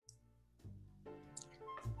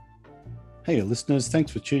Hey, listeners,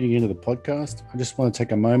 thanks for tuning into the podcast. I just want to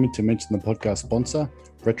take a moment to mention the podcast sponsor,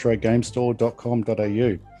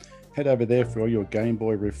 retrogamestore.com.au. Head over there for all your Game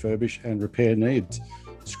Boy refurbish and repair needs.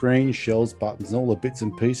 Screens, shells, buttons, and all the bits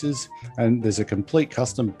and pieces. And there's a complete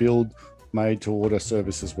custom build made to order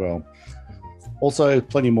service as well. Also,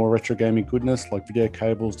 plenty more retro gaming goodness like video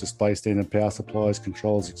cables, display stand and power supplies,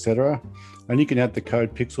 controllers, etc. And you can add the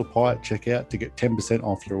code PixelPie at checkout to get 10%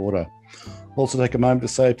 off your order. Also, take a moment to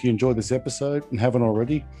say if you enjoyed this episode and haven't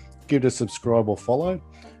already, give it a subscribe or follow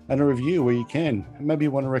and a review where you can. And maybe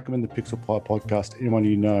you want to recommend the Pixel Pie podcast to anyone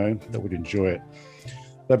you know that would enjoy it.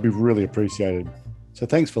 That'd be really appreciated. So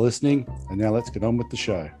thanks for listening, and now let's get on with the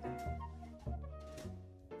show.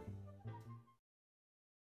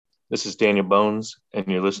 This is Daniel Bones, and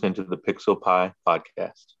you're listening to the Pixel Pie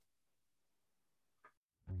podcast.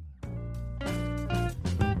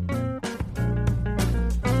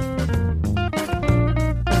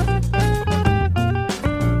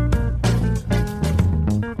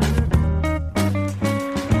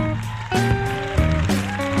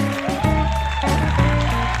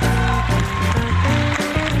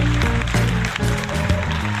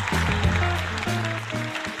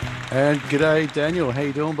 And g'day, Daniel. How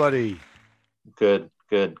you doing, buddy? Good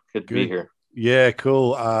to be here. Yeah,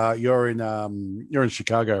 cool. You're in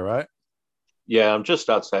Chicago, right? Yeah, I'm just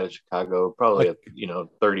outside of Chicago, probably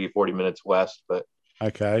 30, 40 minutes west, but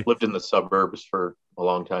okay. Lived in the suburbs for a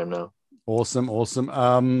long time now. Awesome.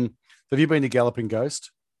 Have you been to Galloping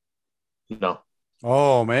Ghost? No.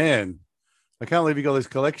 Oh man, I can't believe you got this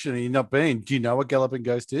collection and you've not been. Do you know what Galloping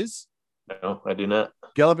Ghost is? No, I do not.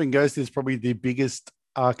 Galloping Ghost is probably the biggest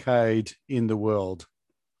arcade in the world.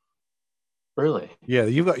 Really? Yeah,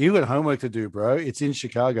 you've got homework to do, bro. It's in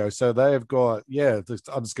Chicago, so they have got. Yeah,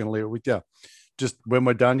 I'm just going to leave it with you. Just when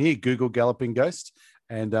we're done here, Google Galloping Ghost,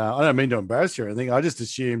 and I don't mean to embarrass you or anything. I just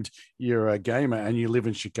assumed you're a gamer and you live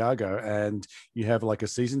in Chicago and you have like a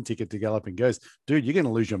season ticket to Galloping Ghost, dude. You're going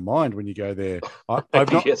to lose your mind when you go there.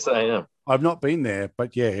 I've not. Yes, I am. I've not been there,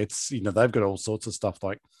 but yeah, it's they've got all sorts of stuff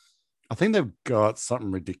like. I think they've got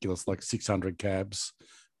something ridiculous like 600 cabs.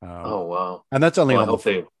 Oh wow! And that's only I hope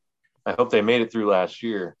they made it through last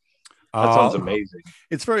year. That sounds amazing.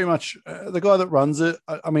 It's very much the guy that runs it.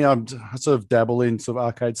 I mean, I sort of dabble in sort of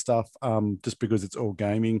arcade stuff, just because it's all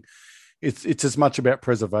gaming. It's as much about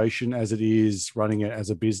preservation as it is running it as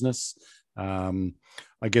a business. I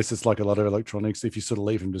guess it's like a lot of electronics. If you sort of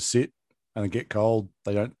leave them to sit and they get cold,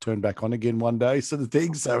 they don't turn back on again one day, sort of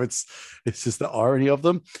thing. So it's just the irony of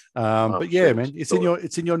them. But yeah, man,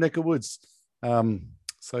 it's in your neck of woods.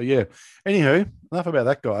 So yeah. Anywho, enough about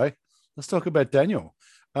that guy. Let's talk about Daniel.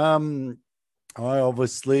 I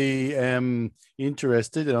obviously am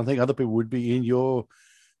interested, and I think other people would be, in your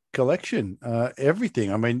collection.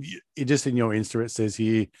 Everything. I mean, just in your Insta, it says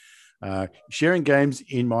here, sharing games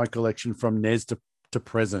in my collection from NES to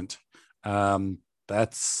present.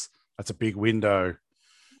 That's a big window.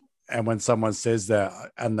 And when someone says that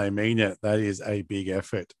and they mean it, that is a big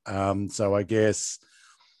effort. So I guess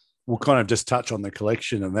we'll kind of just touch on the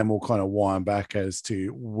collection and then we'll kind of wind back as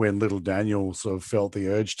to when little Daniel sort of felt the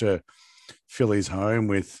urge to fill his home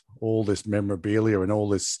with all this memorabilia and all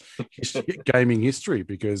this gaming history,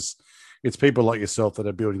 because it's people like yourself that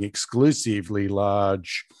are building exclusively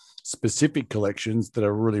large, specific collections that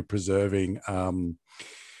are really preserving.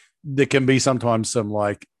 There can be sometimes some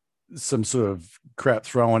sort of crap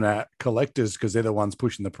thrown at collectors because they're the ones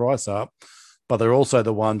pushing the price up, but they're also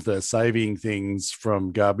the ones that are saving things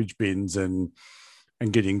from garbage bins and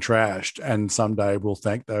getting trashed. And someday we'll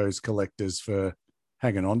thank those collectors for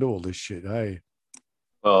hanging on to all this shit. Hey.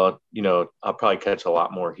 Well, I'll probably catch a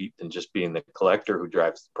lot more heat than just being the collector who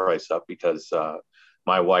drives the price up, because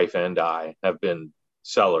my wife and I have been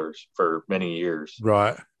sellers for many years.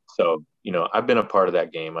 Right. So, I've been a part of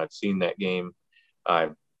that game. I've seen that game.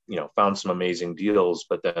 I've, found some amazing deals,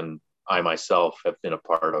 but then I myself have been a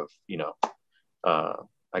part of,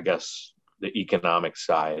 I guess the economic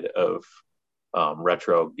side of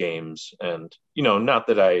retro games. And, not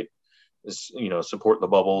that I, support the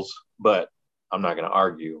bubbles, but I'm not going to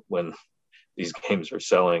argue when these games are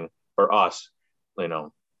selling for us,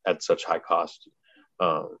 at such high cost.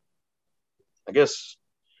 I guess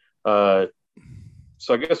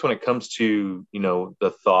when it comes to,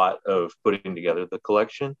 the thought of putting together the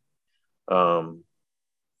collection, to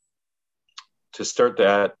start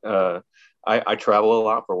that, I travel a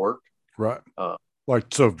lot for work. Right.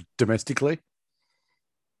 Like sort of domestically?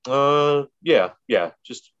 Yeah,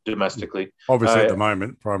 just domestically. Obviously at the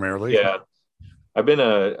moment, primarily. Yeah. I've been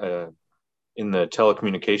in the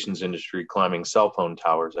telecommunications industry climbing cell phone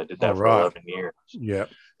towers. I did that for 11 years. Yeah.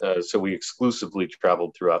 So we exclusively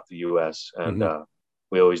traveled throughout the U.S. and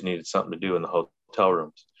we always needed something to do in the hotel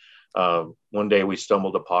rooms. One day we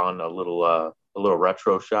stumbled upon a little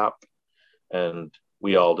retro shop, and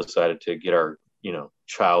we all decided to get our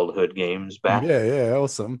childhood games back. Yeah,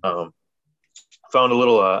 awesome. Found a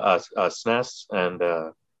little SNES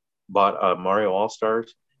and bought Mario All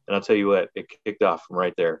Stars, and I'll tell you what, it kicked off from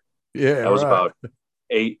right there. Yeah, that was about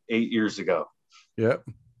 8 years ago. Yep.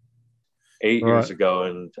 8 years ago,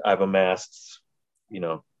 and I've amassed,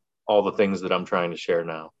 all the things that I'm trying to share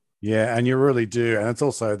now. Yeah, and you really do, and it's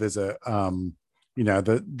also there's a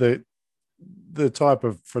the type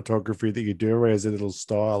of photography that you do has a little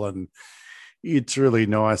style, and it's really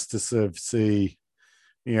nice to sort of see,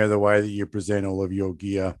 the way that you present all of your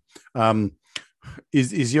gear. Have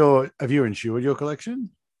you insured your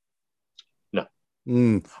collection?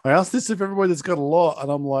 No. I asked this of everybody that's got a lot,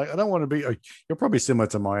 and I'm like, I don't want to be. You're probably similar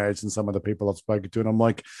to my age and some of the people I've spoken to, and I'm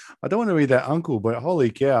like, I don't want to be that uncle, but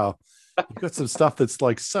holy cow, you've got some stuff that's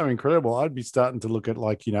like so incredible. I'd be starting to look at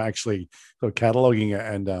actually sort of cataloging it,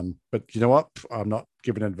 and but you know what? I'm not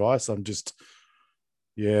giving advice. I'm just,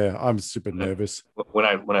 I'm super nervous. When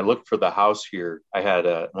I looked for the house here, I had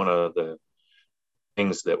one of the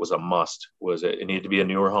things that was a must was it needed to be a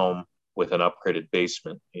newer home with an upgraded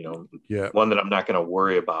basement, one that I'm not going to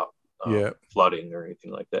worry about flooding or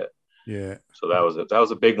anything like that. Yeah. So that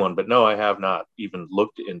was a big one. But no, I have not even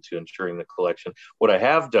looked into insuring the collection. What I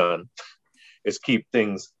have done is keep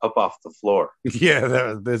things up off the floor.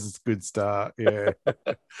 Yeah, there's a good start. Yeah.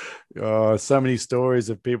 So many stories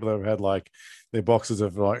of people that have had like their boxes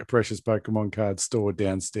of like precious Pokemon cards stored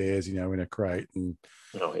downstairs, in a crate, and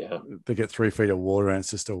they get 3 feet of water and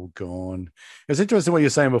it's just all gone. It's interesting what you're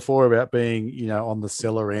saying before about being, on the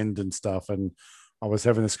seller end and stuff. And I was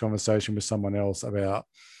having this conversation with someone else about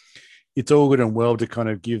it's all good and well to kind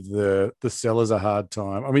of give the sellers a hard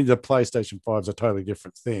time. I mean, the PlayStation 5 is a totally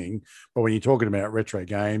different thing, but when you're talking about retro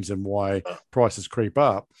games and why prices creep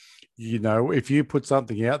up, if you put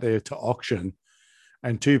something out there to auction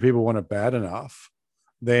and 2 people want it bad enough,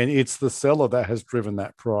 then it's the seller that has driven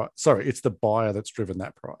that price. Sorry, it's the buyer that's driven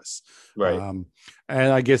that price. Right.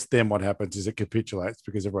 And I guess then what happens is it capitulates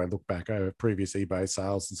because everyone look back over previous eBay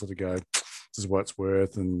sales and sort of go, this is what it's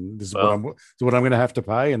worth, and this is what I'm going to have to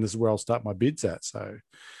pay, and this is where I'll start my bids at. So,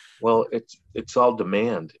 well, it's all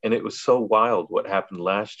demand, and it was so wild what happened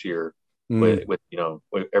last year with what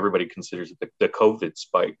everybody considers the COVID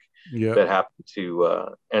spike that happened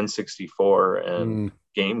to N64 and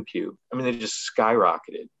GameCube. I mean, they just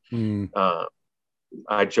skyrocketed.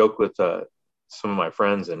 I joke with some of my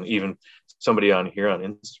friends, and even somebody on here on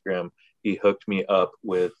Instagram. He hooked me up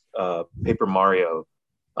with Paper Mario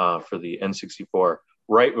for the N64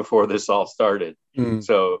 right before this all started.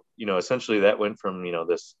 So, essentially that went from,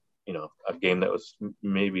 this, a game that was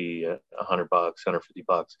maybe $100,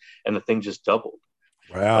 $150, and the thing just doubled.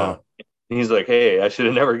 Wow. He's like, hey, I should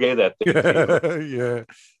have never gave that thing to you.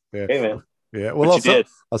 Yeah. Hey, man. Yeah. Well,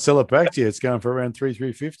 I'll sell it back to you. It's going for around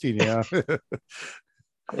 $350 now.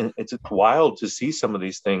 And it's wild to see some of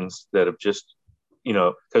these things that have just,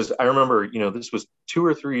 because I remember, this was 2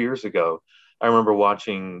 or 3 years ago. I remember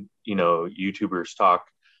watching, YouTubers talk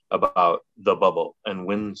about the bubble and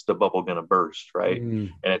when's the bubble going to burst, right?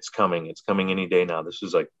 And it's coming any day now. This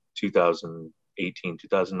is like 2018,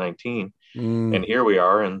 2019. And here we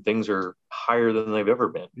are, and things are higher than they've ever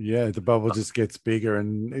been. Yeah, the bubble just gets bigger,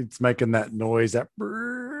 and it's making that noise, that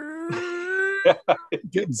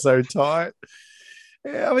getting so tight.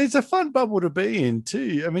 Yeah, I mean, it's a fun bubble to be in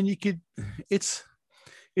too. I mean, it's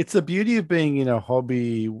the beauty of being in a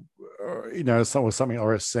hobby, or, something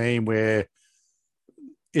or a scene where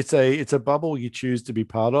it's a bubble you choose to be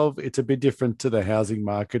part of. It's a bit different to the housing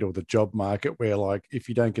market or the job market, where like if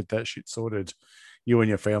you don't get that shit sorted, you and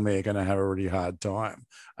your family are going to have a really hard time.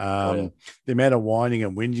 The amount of whining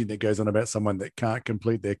and whinging that goes on about someone that can't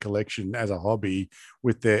complete their collection as a hobby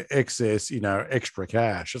with their excess, extra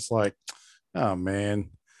cash. It's like, oh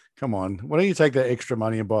man, come on. Why don't you take that extra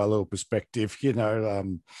money and buy a little perspective?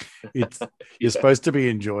 You're supposed to be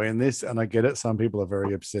enjoying this. And I get it. Some people are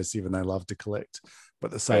very obsessive and they love to collect. But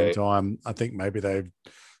at the same time, I think maybe they've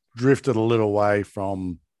drifted a little away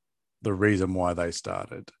from the reason why they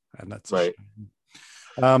started. And that's right.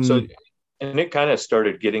 So, and it kind of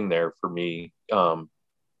started getting there for me, to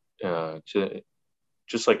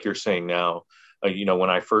just like you're saying now, when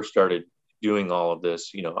I first started doing all of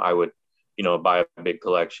this, I would, buy a big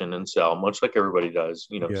collection and sell, much like everybody does,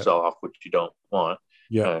 sell off what you don't want,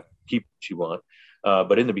 keep what you want.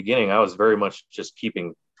 But in the beginning, I was very much just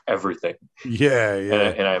keeping everything.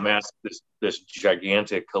 And I amassed this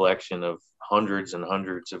gigantic collection of hundreds and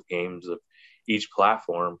hundreds of games of, each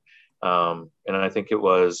platform. And I think it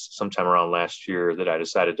was sometime around last year that I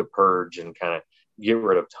decided to purge and kind of get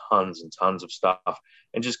rid of tons and tons of stuff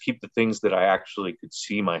and just keep the things that I actually could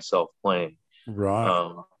see myself playing.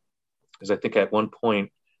 Right. Because I think at one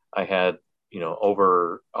point I had,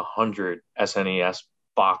 over 100 SNES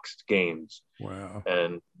boxed games Wow.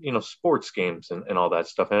 and, sports games and all that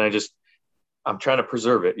stuff. And I'm trying to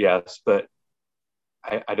preserve it, yes, but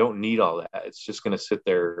I don't need all that. It's just going to sit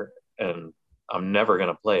there and I'm never going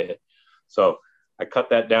to play it. So I cut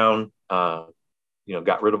that down, got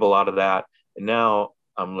rid of a lot of that. And now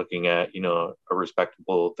I'm looking at, a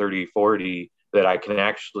respectable 30, 40 that I can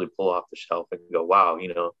actually pull off the shelf and go, wow,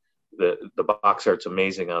 the box art's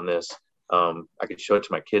amazing on this. I could show it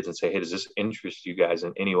to my kids and say, hey, does this interest you guys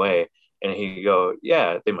in any way? And he go,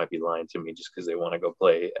 yeah, they might be lying to me just because they want to go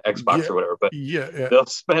play Xbox Yeah. or whatever, but Yeah. they'll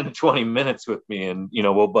spend 20 minutes with me and,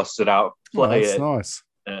 we'll bust it out, Oh, play that's it. nice.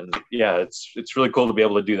 And yeah, it's really cool to be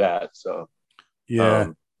able to do that. So,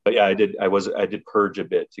 Yeah. but yeah, I did purge a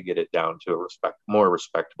bit to get it down to a more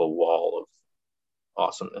respectable wall of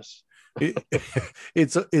awesomeness. it,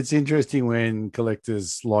 it's interesting when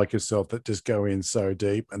collectors like yourself that just go in so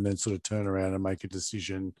deep and then sort of turn around and make a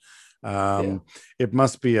decision. Yeah. It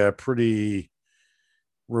must be a pretty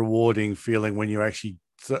rewarding feeling when you actually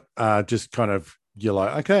just kind of you're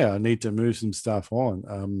like, okay, I need to move some stuff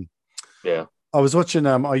on. Yeah. I was watching.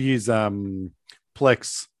 I use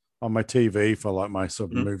Plex on my TV for like my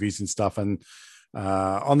sort of Mm-hmm. movies and stuff, and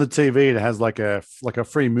on the TV it has like a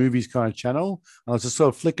free movies kind of channel. And I was just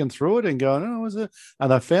sort of flicking through it and going, oh, was it?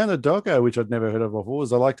 And I found a doco which I'd never heard of before.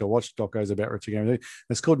 I like to watch docos about retro games.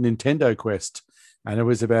 It's called Nintendo Quest, and it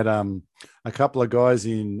was about a couple of guys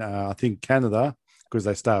in I think Canada because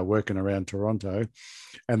they start working around Toronto.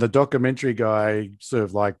 And the documentary guy sort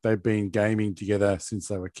of like they've been gaming together since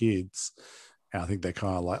they were kids. I think they're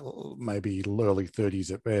kind of like maybe early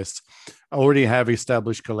 30s at best, already have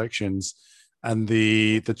established collections. And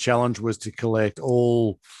the challenge was to collect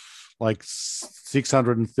all like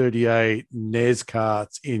 638 NES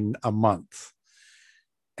carts in a month.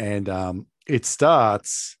 And it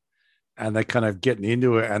starts and they're kind of getting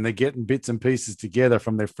into it and they're getting bits and pieces together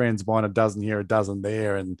from their friends, buying a dozen here, a dozen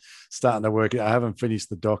there, and starting to work it. I haven't finished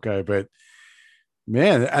the doco, but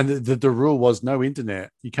man, and the rule was no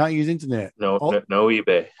internet. You can't use internet. No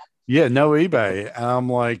eBay. Yeah, no eBay. And I'm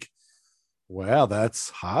like, wow,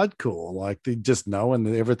 that's hardcore. Like they just knowing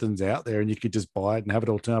that everything's out there and you could just buy it and have it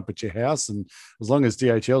all turn up at your house. And as long as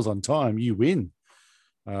DHL's on time, you win.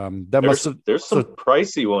 There's some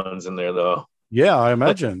pricey ones in there though. Yeah, I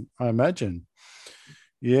imagine.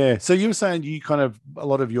 Yeah. So you were saying you kind of a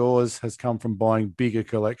lot of yours has come from buying bigger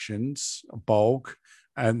collections, bulk,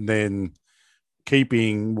 and then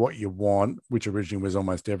keeping what you want, which originally was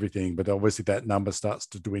almost everything, but obviously that number starts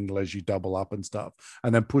to dwindle as you double up and stuff,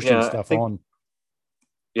 and then pushing stuff on.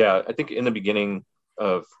 Yeah, I think in the beginning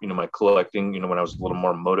of my collecting, when I was a little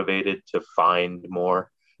more motivated to find more,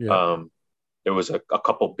 there was a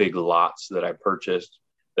couple big lots that I purchased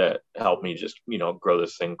that helped me just grow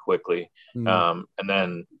this thing quickly. And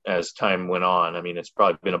then as time went on, I mean, it's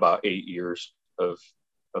probably been about 8 years of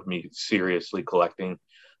me seriously collecting.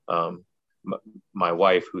 My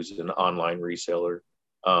wife, who's an online reseller,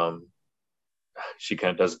 she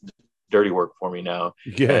kind of does dirty work for me now,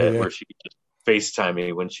 where she just FaceTime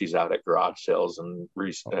me when she's out at garage sales and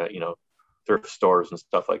thrift stores and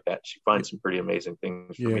stuff like that. She finds some pretty amazing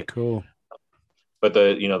things for me. Yeah, cool. But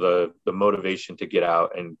the motivation to get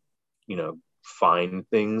out and find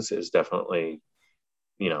things is definitely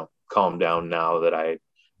calmed down now that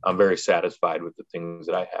I'm very satisfied with the things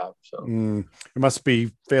that I have. So it must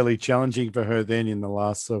be fairly challenging for her then in the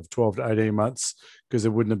last sort of 12 to 18 months, because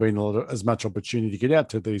there wouldn't have been as much opportunity to get out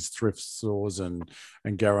to these thrift stores and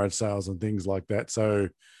garage sales and things like that. So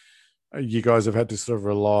you guys have had to sort of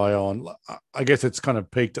rely on, I guess it's kind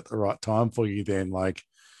of peaked at the right time for you then. Like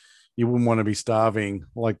you wouldn't want to be starving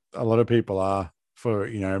like a lot of people are for,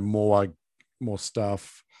 more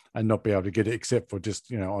stuff and not be able to get it except for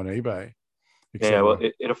just, on eBay. Yeah, well,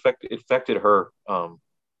 it affected her a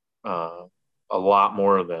lot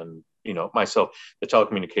more than myself. The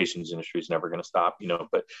telecommunications industry is never going to stop,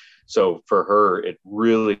 but so for her, it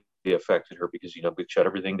really affected her because we shut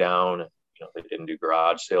everything down, and they didn't do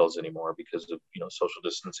garage sales anymore because of social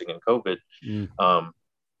distancing and COVID.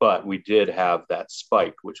 But we did have that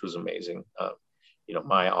spike, which was amazing.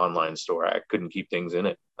 My online store, I couldn't keep things in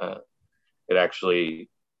it. It actually,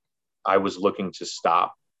 I was looking to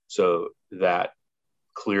stop. So that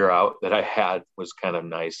clear out that I had was kind of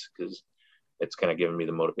nice because it's kind of given me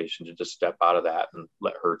the motivation to just step out of that and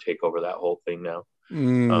let her take over that whole thing now.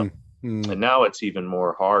 Mm. And now it's even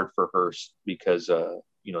more hard for her because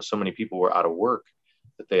so many people were out of work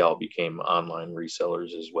that they all became online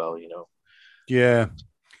resellers as well. Yeah.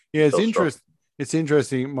 Yeah, it's Still struggle. interesting. It's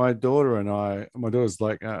interesting. My daughter and I, my daughter's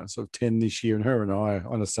like sort of 10 this year, and her and I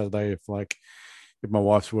on a Saturday, if my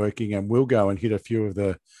wife's working, and we'll go and hit a few of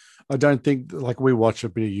the. I don't think like we watch a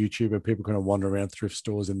bit of YouTube and people kind of wander around thrift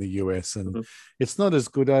stores in the US, and Mm-hmm. it's not as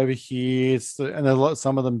good over here. And a lot,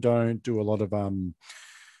 some of them don't do a lot of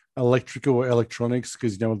electrical or electronics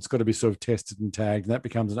because it's got to be sort of tested and tagged, and that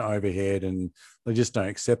becomes an overhead, and they just don't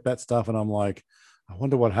accept that stuff. And I'm like, I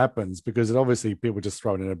wonder what happens because it obviously people just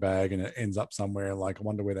throw it in a bag and it ends up somewhere. Like, I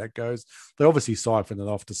wonder where that goes. They obviously siphon it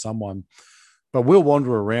off to someone, but we'll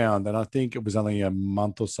wander around. And I think it was only a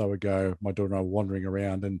month or so ago, my daughter and I were wandering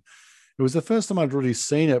around, and it was the first time I'd really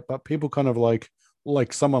seen it. But people kind of like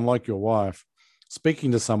someone like your wife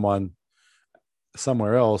speaking to someone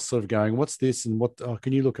somewhere else, sort of going, "What's this?" and "What? Oh,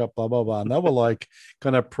 can you look up blah blah blah?" And they were like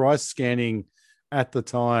kind of price scanning at the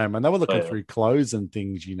time, and they were Oh, looking yeah. through clothes and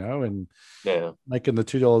things, and Yeah. making the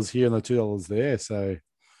 $2 here and the $2 there. So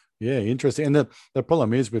yeah, interesting. And the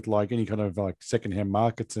problem is with like any kind of like secondhand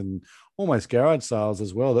markets and almost garage sales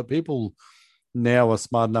as well, that people now are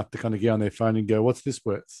smart enough to kind of get on their phone and go, "What's this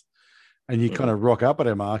worth?" And you kind Mm-hmm. of rock up at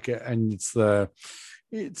a market, and it's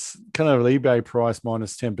kind of eBay price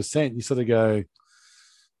minus 10%. You sort of go,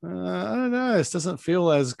 I don't know. This doesn't feel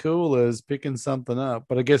as cool as picking something up.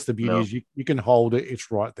 But I guess the beauty No. is you can hold it. It's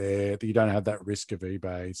right there. You don't have that risk of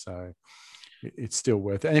eBay. So it's still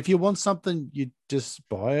worth it. And if you want something, you just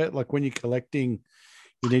buy it. Like when you're collecting,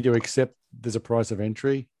 you need to accept there's a price of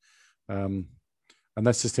entry. Um, and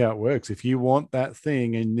that's just how it works. If you want that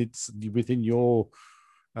thing and it's within your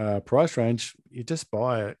price range, you just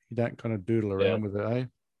buy it. You don't kind of doodle Yeah. around with it, eh?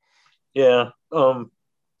 Yeah.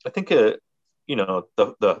 I think the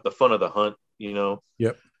fun of the hunt.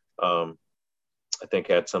 Yep. Um, I think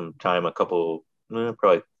at some time a couple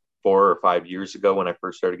probably 4 or 5 years ago when I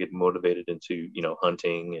first started getting motivated into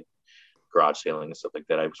hunting and garage sailing and stuff like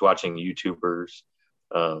that. I was watching YouTubers.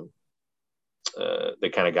 Um, they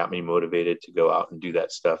kind of got me motivated to go out and do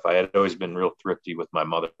that stuff. I had always been real thrifty with my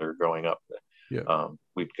mother growing up. Yeah.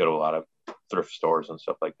 We'd go to a lot of thrift stores and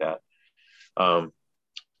stuff like that. Um,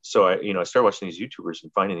 so I started watching these YouTubers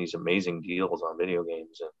and finding these amazing deals on video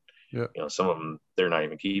games, and Yeah. some of them they're not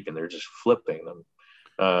even keeping; they're just flipping them,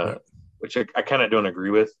 Yeah. which I kind of don't agree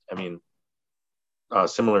with. I mean,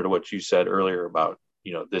 similar to what you said earlier about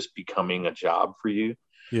this becoming a job for you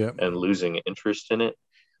Yeah. and losing interest in it.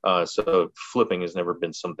 So flipping has never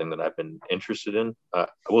been something that I've been interested in. I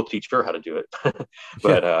will teach her how to do it,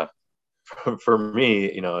 Yeah. but for me,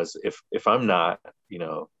 as if I'm not,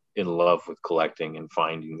 in love with collecting and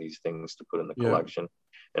finding these things to put in the Yeah. collection,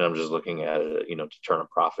 and I'm just looking at it, to turn a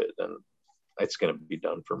profit, then it's going to be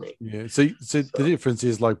done for me. Yeah. So the So difference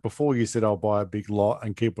is like before you said I'll buy a big lot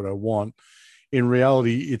and keep what I want. In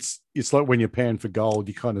reality, it's like when you're panning for gold,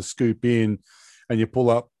 you kind of scoop in and you pull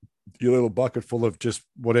up your little bucket full of just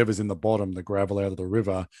whatever's in the bottom, the gravel out of the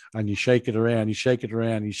river, and you shake it around, you shake it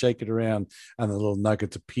around, you shake it around, and the little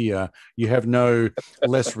nuggets appear. You have no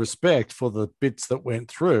less respect for the bits that went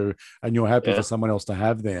through, and you're happy for yeah, someone else to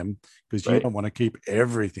have them because you right, don't want to keep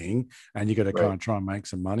everything, and you got to kind right, of try and make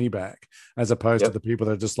some money back, as opposed to yep, the people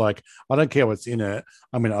that are just like, I don't care what's in it.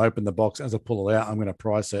 I'm going to open the box as I pull it out. I'm going to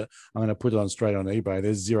price it. I'm going to put it on straight on eBay.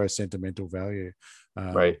 There's zero sentimental value.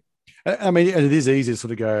 Um, right, I mean, and it is easy to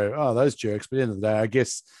sort of go, oh, those jerks. But at the end of the day, I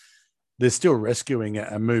guess they're still rescuing it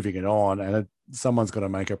and moving it on, and someone's got to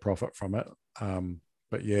make a profit from it.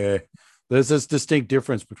 But yeah, there's this distinct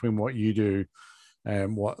difference between what you do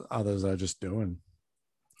and what others are just doing.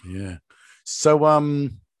 Yeah. So,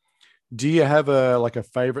 do you have a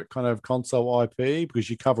favorite kind of console IP because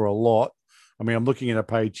you cover a lot? I mean, I'm looking at a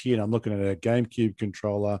page here and I'm looking at a GameCube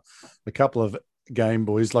controller, a couple of Game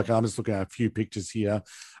Boys. Like I'm just looking at a few pictures here,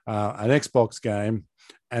 an Xbox game,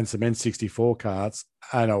 and some N64 carts,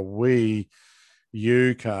 and a Wii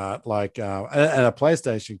U cart, and a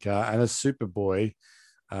PlayStation cart, and a Superboy.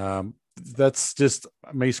 That's just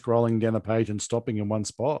me scrolling down the page and stopping in one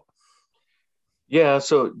spot. yeah.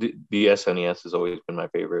 So the SNES has always been my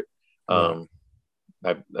favorite. Right. Um,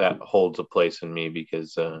 that holds a place in me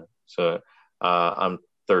because I'm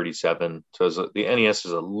 37, so the NES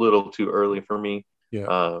is a little too early for me. Yeah.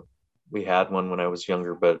 Uh, we had one when I was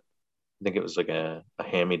younger, but I think it was like a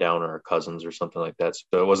hand me down or a cousin's or something like that,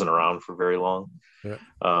 so it wasn't around for very long. Yeah.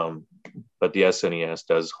 Um, but the SNES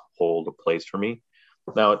does hold a place for me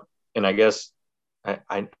now, and I guess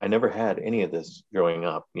I never had any of this growing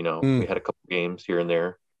up. We Mm, had a couple games here and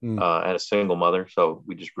there. mm, I had a single mother, so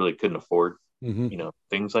we just really couldn't afford Mm-hmm.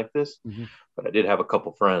 things like this. Mm-hmm. But I did have a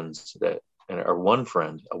couple friends or one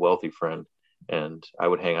friend, a wealthy friend, and I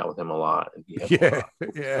would hang out with him a lot, and he had a Yeah, lot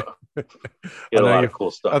of cool yeah. stuff. He I had a know lot you. of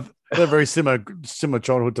cool stuff. I've had a very similar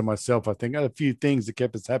childhood to myself. I think I had a few things that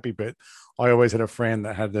kept us happy, but I always had a friend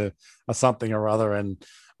that had a something or other, and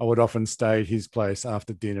I would often stay at his place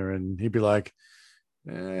after dinner, and he'd be like,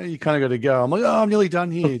 "You kind of got to go." I'm like, "Oh, I'm nearly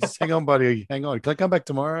done here. Just hang on, buddy. Hang on. Can I come back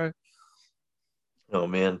tomorrow?" Oh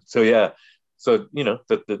man. So yeah. So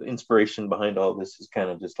the inspiration behind all this is kind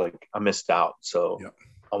of just like I missed out. So Yeah,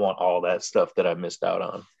 I want all that stuff that I missed out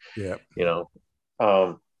on. yeah, You know.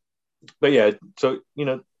 But yeah. So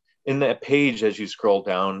in that page as you scroll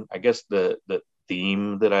down, I guess the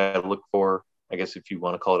theme that I look for, I guess if you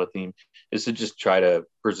want to call it a theme, is to just try to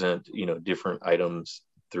present different items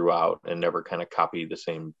throughout and never kind of copy the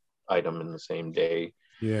same item in the same day.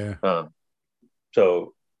 yeah, Um,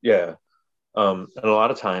 so yeah, and a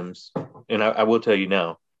lot of times, and I will tell you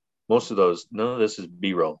now, most of those, none of this is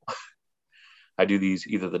B-roll. I do these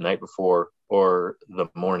either the night before or the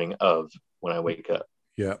morning of when I wake up.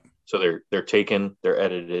 yeah, So they're taken, they're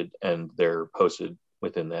edited, and they're posted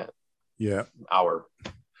within that yeah, hour.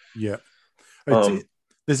 yeah. It's Um,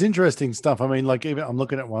 there's interesting stuff. I mean, like even I'm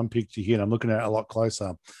looking at one picture here, and I'm looking at it a lot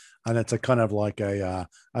closer, and it's a kind of like a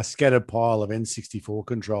scattered pile of N64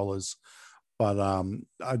 controllers. But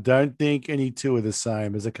I don't think any two are the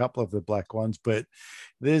same. There's a couple of the black ones, but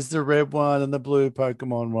there's the red one and the blue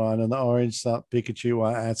Pokemon one and the orange Pikachu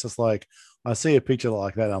one. And it's just like I see a picture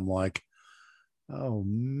like that, I'm like, oh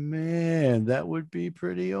man, that would be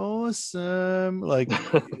pretty awesome. Like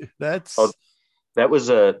oh, that's that was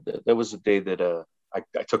a day that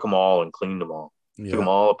I took them all and cleaned them all. Took them yeah,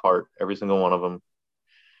 all apart, every single one of them.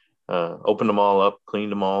 Opened them all up,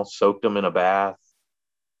 cleaned them all, soaked them in a bath,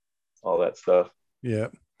 all that stuff. yeah.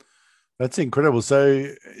 That's incredible. So,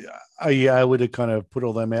 are you able to kind of put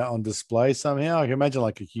all them out on display somehow? I can imagine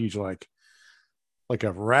like a huge like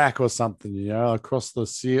a rack or something, across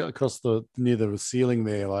across the near the ceiling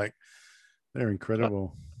there. Like they're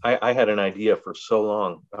incredible. I had an idea for so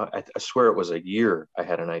long. I swear it was a year. I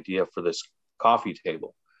had an idea for this coffee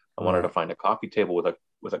table. I wanted to Right. find a coffee table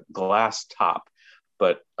with a glass top,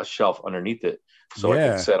 but a shelf underneath it, so I could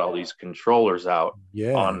Yeah. set all these controllers out on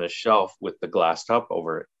Yeah. the shelf with the glass top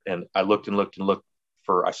over it. And I looked and looked and looked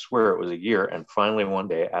for, I swear it was a year, and finally one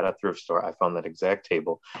day at a thrift store I found that exact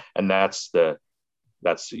table, and that's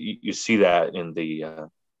you see that in the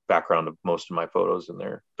background of most of my photos, and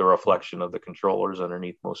they're the reflection of the controllers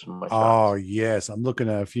underneath most of my Oh shots. yes. I'm looking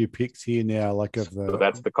at a few pics here now, like of So the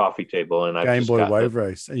that's the coffee table, and I've Game just Boy got the Wave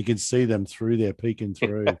Race, and you can see them through there peeking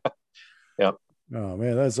through. yeah. Oh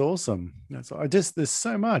man, that's awesome. That's I just there's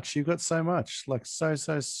so much. You've got so much, like so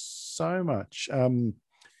much.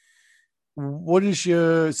 What is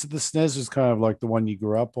so the SNES was kind of like the one you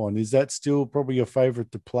grew up on. Is that still probably your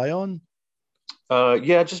favorite to play on?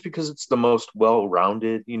 Yeah, just because it's the most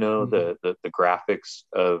well-rounded, Mm. the graphics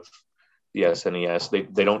of the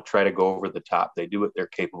SNES. They don't try to go over the top. They do what they're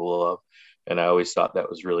capable of, and I always thought that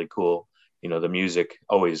was really cool. The music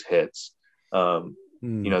always hits. Um,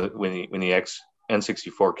 Mm. when the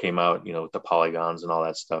N64 came out, with the polygons and all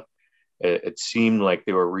that stuff, it seemed like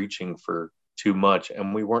they were reaching for too much,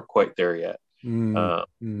 and we weren't quite there yet. Mm. Uh,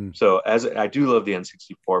 Mm. so as I do love the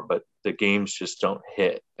N64, but the games just don't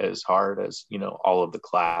hit as hard as all of the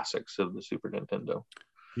classics of the Super Nintendo.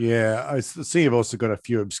 Yeah, I see. You've also got a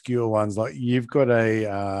few obscure ones. Like you've got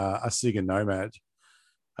a Sega Nomad.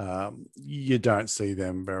 You don't see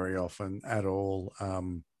them very often at all.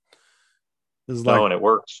 There's No, like and it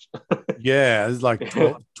works. there's like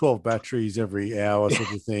 12 batteries every hour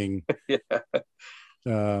sort of thing. Yeah.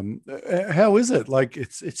 How is it? Like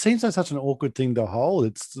it seems like such an awkward thing to hold.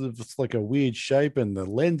 It's like a weird shape, and the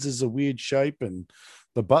lens is a weird shape, and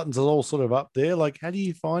the buttons are all sort of up there. Like, how do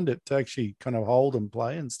you find it to actually kind of hold and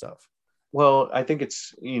play and stuff? Well, I think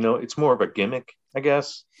it's more of a gimmick, I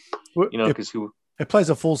guess. Well, Because who? it plays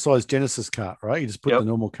a full size Genesis cart, right? You just put the Yep,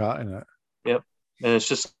 normal cart in it. yep. And it's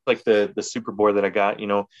just like the Super Board that I got.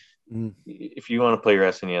 Mm, If you want to play your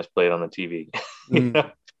SNES, play it on the TV.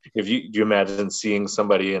 mm, If you imagine seeing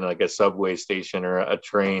somebody in like a subway station or a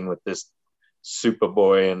train with this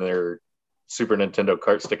Superboy and their Super Nintendo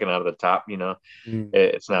cart sticking out of the top, mm,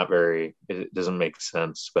 it's not very, it doesn't make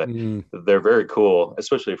sense, but mm. they're very cool,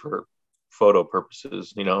 especially for photo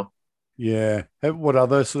purposes. Yeah. What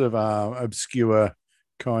other sort of obscure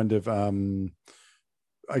kind of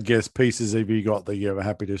I guess pieces have you got that you're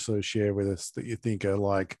happy to sort of share with us that you think are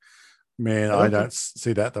like, man, I I don't don't think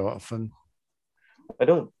see that that often. I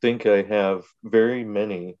don't think I have very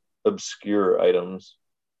many obscure items.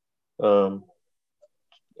 Um,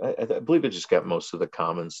 I believe it just got most of the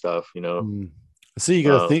common stuff, you know. Mm. So you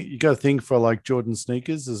got to Um, think. You got to think for like Jordan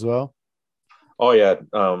sneakers as well. oh yeah,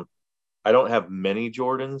 I don't have many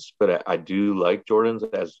Jordans, but I do like Jordans.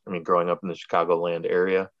 As I mean, growing up in the Chicagoland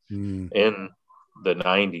area Mm. in the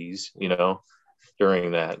 '90s, you know,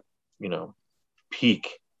 during that, you know,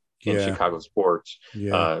 peak in Yeah, Chicago sports,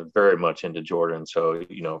 yeah, very much into Jordan. So,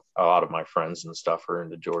 you know, a lot of my friends and stuff are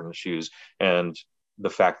into Jordan shoes. And the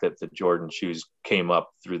fact that the Jordan shoes came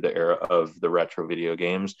up through the era of the retro video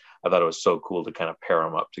games, I thought it was so cool to kind of pair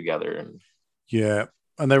them up together. And yeah.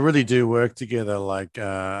 And they really do work together. Like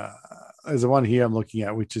there's the one here I'm looking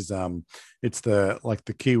at, which is it's the like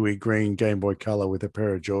the Kiwi green Game Boy Color with a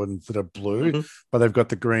pair of Jordans that are blue, mm-hmm. but they've got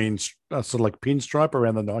the green sort of like pinstripe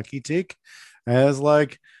around the Nike tick. And it's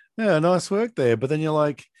like, yeah, nice work there. But then you're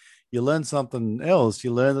like, you learn something else.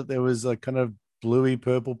 You learn that there was a kind of bluey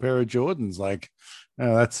purple pair of Jordans. Like,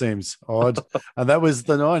 oh, that seems odd. And that was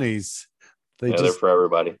the 90s. They Yeah, they're for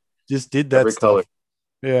everybody, just did that every color. stuff.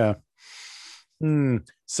 Yeah. Hmm.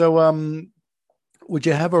 So, would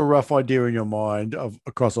you have a rough idea in your mind of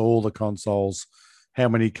across all the consoles how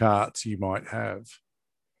many carts you might have?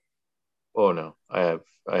 Oh no, I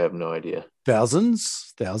have no idea.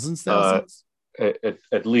 Thousands, thousands, Uh, thousands.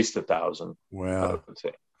 at least 1,000, I Wow. would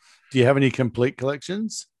say. Do you have any complete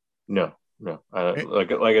collections? No, no. Eh,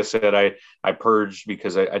 Like I said, I purged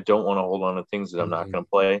because I don't want to hold on to things that I'm not mm, going to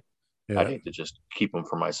play. I'd yeah, hate to just keep them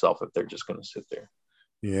for myself if they're just going to sit there.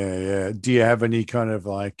 yeah, yeah. Do you have any kind of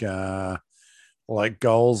like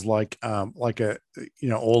goals like a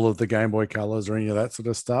all of the Game Boy colors or any of that sort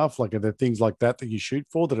of stuff? Like are there things like that that you shoot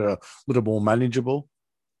for that are a little more manageable?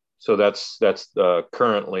 So that's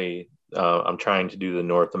currently I'm trying to do the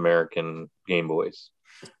North American Game Boys,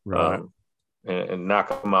 Right. um, and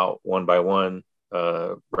knock them out one by one.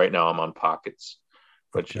 Right now I'm on pockets,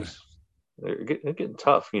 which Okay. is they're getting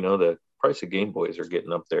tough. You know, the price of Game Boys are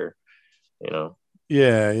getting up there. You know,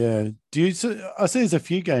 Yeah, yeah. Do you? So I see there's a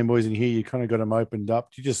few Game Boys in here. You kind of got them opened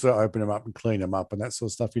up. Do you just sort of open them up and clean them up and that sort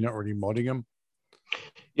of stuff? You're not really modding them.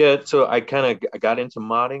 yeah. So I got into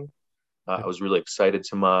modding. I was really excited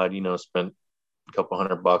to mod. You know, spent a couple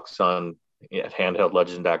 $100 on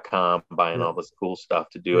handheldlegend.com buying Yeah. all this cool stuff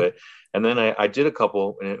to do Yeah. it. And then I did a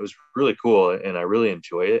couple, and it was really cool, and I really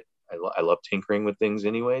enjoy it. I love tinkering with things,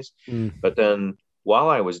 anyways. Mm, But then while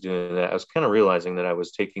I was doing that, I was kind of realizing that I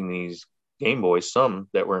was taking these Game Boys, some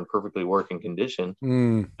that were in perfectly working condition,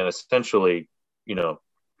 mm, and essentially, you know,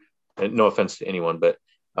 no offense to anyone, but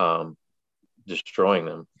um, destroying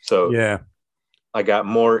them. So yeah. I got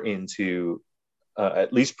more into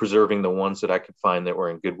at least preserving the ones that I could find that were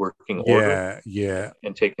in good working order, Yeah. Yeah.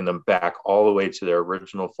 and taking them back all the way to their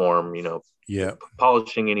original form, you know, Yeah.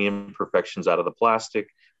 polishing any imperfections out of the plastic,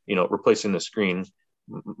 you know, replacing the screen.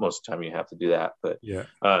 Most of the time you have to do that. But, Yeah.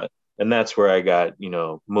 uh, and that's where I got, you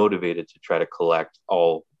know, motivated to try to collect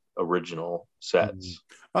all original Mm. sets.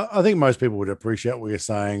 I think most people would appreciate what you're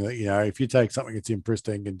saying that, if you take something that's in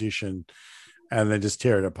pristine condition and then just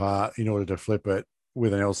tear it apart in order to flip it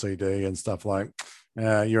with an LCD and stuff like,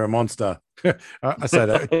 you're a monster. I say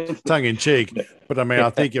that tongue in cheek, but I mean, Yeah. I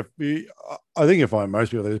think you find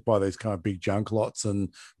most people they just buy these kind of big junk lots,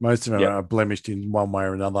 and most of them Yep. are blemished in one way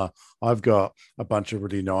or another. I've got a bunch of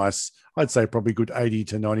really nice, I'd say probably good 80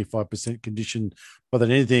 to 95% condition, but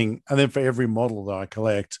then anything, and then for every model that I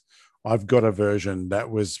collect, I've got a version that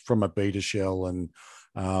was from a beta shell and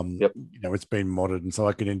Yep. it's been modded, and so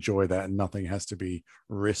I can enjoy that, and nothing has to be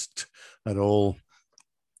risked at all.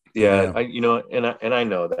 Yeah, Yeah, you know, and I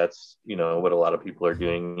know that's, you know, what a lot of people are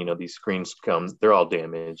doing. You know, these screens come, they're all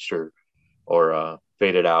damaged or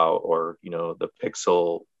faded out, or, you know, the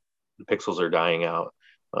pixels are dying out.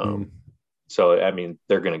 mm. Um, so I mean,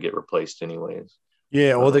 they're going to get replaced anyways.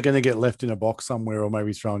 Yeah, or they're Um, going to get left in a box somewhere, or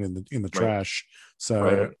maybe thrown in the right, trash. So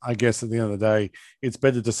right, I guess at the end of the day, it's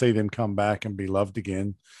better to see them come back and be loved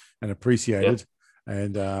again and yeah, appreciated.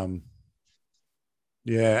 And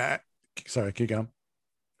yeah, sorry, keep going.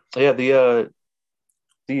 yeah.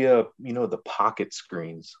 You know, the pocket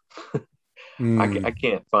screens. I Mm,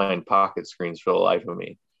 can't find pocket screens for the life of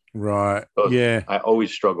me. right. Those, Yeah. I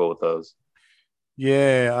always struggle with those.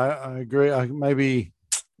 Yeah, I agree. Maybe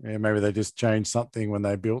they just changed something when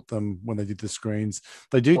they built them, when they did the screens.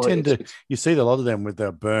 They do Well, tend to, it's you see a lot of them with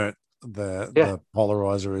the burnt, the yeah, the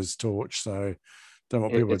polarizer is torch. So don't know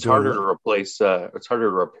what people it's do. harder to replace. It's harder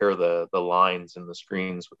to repair the lines in the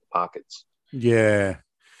screens with the pockets. Yeah.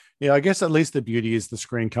 Yeah, I guess at least the beauty is the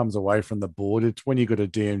screen comes away from the board. It's when you got a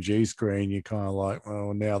DMG screen, you're kind of like,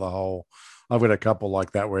 well, now the whole. I've got a couple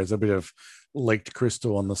like that where there's a bit of leaked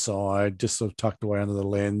crystal on the side, just sort of tucked away under the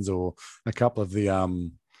lens, or a couple of the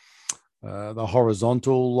the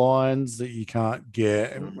horizontal lines that you can't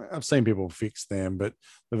get. Mhm. I've seen people fix them, but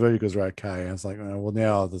the verticals are okay. And it's like, oh, well,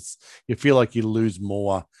 now this you feel like you lose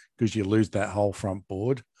more because you lose that whole front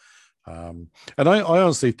board. And I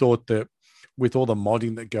honestly thought that with all the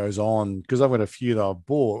modding that goes on, because I've got a few that I've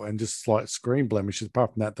bought and just slight screen blemishes,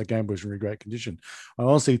 apart from that, the Game Boy's in really great condition. I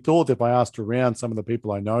honestly thought that if I asked around some of the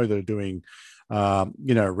people I know that are doing,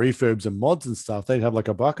 refurbs and mods and stuff, they'd have like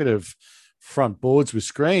a bucket of front boards with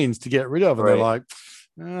screens to get rid of. And they're Right. like,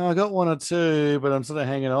 "Oh, I got one or two, but I'm sort of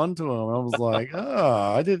hanging on to them." And I was like,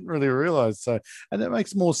 oh, I didn't really realize. So, and it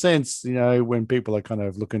makes more sense, when people are kind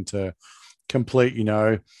of looking to complete,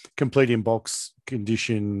 complete in box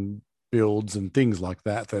condition builds and things like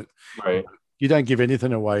that, that Right. you don't give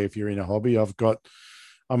anything away if you're in a hobby.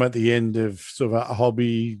 I'm at the end of sort of a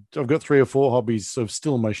hobby. I've got 3 or 4 hobbies sort of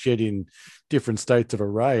still in my shed in different states of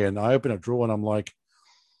array. And I open a drawer and I'm like,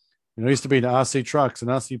 I used to be in RC trucks and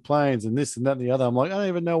RC planes and this and that and the other. I'm like, I don't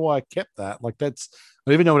even know why I kept that. Like I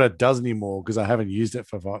don't even know what it does anymore because I haven't used it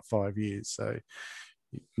for 5 years. So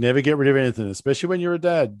never get rid of anything, especially when you're a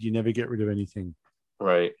dad. You never get rid of anything.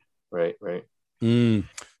 Right. Right. Right. Mm.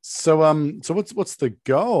 So what's the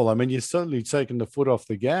goal? I mean, you're certainly taking the foot off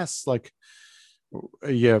the gas. Like,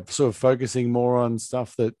 yeah, sort of focusing more on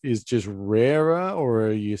stuff that is just rarer, or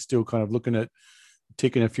are you still kind of looking at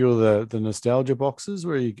ticking a few of the nostalgia boxes?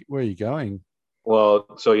 Where are you going?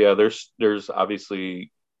 Well, so yeah, there's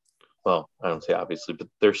obviously, well, I don't say obviously, but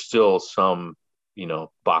there's still some,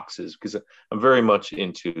 boxes because I'm very much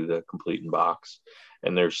into the complete in box,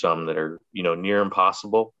 and there's some that are, near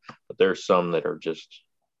impossible, but there's some that are just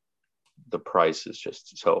the price is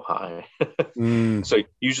just so high. Mm, So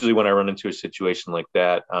usually when I run into a situation like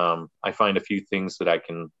that, I find a few things that I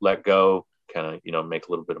can let go, kind of, make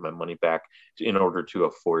a little bit of my money back in order to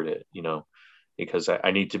afford it, because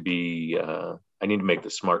I need to be, I need to make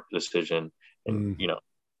the smart decision. And, mm,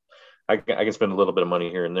 I can spend a little bit of money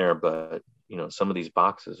here and there, but, some of these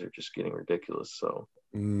boxes are just getting ridiculous. So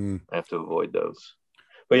mm. I have to avoid those.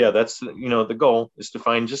 But yeah, that's, the goal is to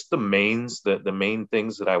find just the mains, the main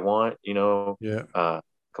things that I want, Yeah. uh,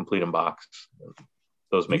 complete in box.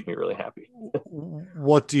 Those make me really happy.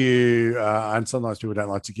 What do you? And sometimes people don't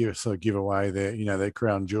like to give away their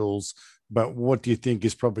crown jewels. But what do you think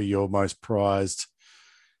is probably your most prized?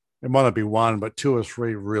 It might not be one, but 2 or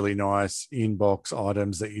 3 really nice inbox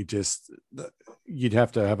items that you'd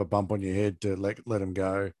have to have a bump on your head to let them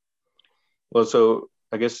go. Well, so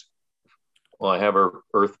I guess, well, I have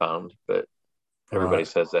Earthbound, but All everybody right.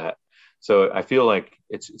 says that. So I feel like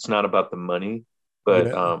it's not about the money, but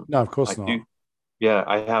Yeah. No, of I course do. not. Yeah,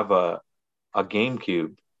 I have a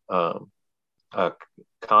GameCube, a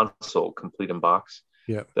console complete in box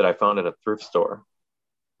Yeah. that I found at a thrift store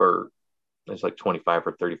for it's like 25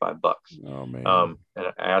 or 35 bucks. Oh man. And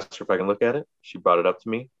I asked her if I can look at it. She brought it up to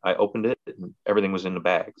me. I opened it and everything was in the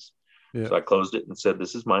bags. Yeah. So I closed it and said,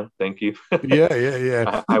 "This is mine. Thank you." Yeah.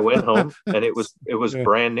 Yeah. I went home and it was Yeah.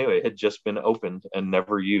 brand new. It had just been opened and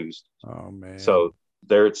never used. Oh man. So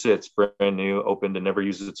there it sits, brand new, opened and never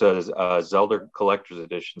used. It's a Zelda Collector's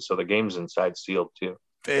Edition, so the game's inside sealed too.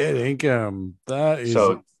 Fair income. That is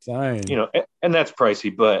So insane. and that's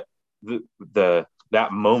pricey, but the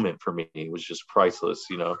that moment for me was just priceless.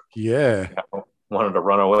 Yeah. I wanted to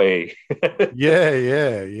run away. Yeah,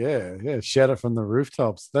 yeah, yeah, yeah. Shout it from the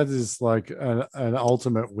rooftops. That is like an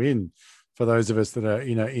ultimate win for those of us that are,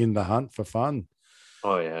 in the hunt for fun.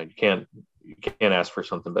 Oh yeah, you can't ask for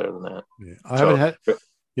something better than that. Yeah. I haven't So had,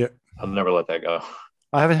 yeah, I'll never let that go.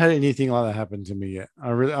 I haven't had anything like that happen to me yet.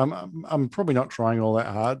 I'm probably not trying all that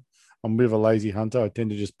hard. I'm a bit of a lazy hunter. I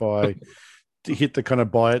tend to just to hit the kind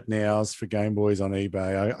of buy it nows for Game Boys on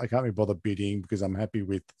eBay. I can't be bothered bidding because I'm happy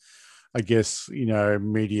with, I guess,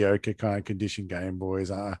 mediocre kind of condition Game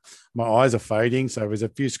Boys. My eyes are fading, so if there's a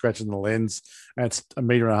few scratches in the lens and it's a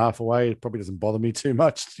meter and a half away, it probably doesn't bother me too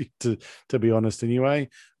much, to be honest, anyway.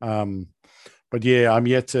 But yeah, I'm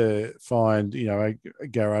yet to find, a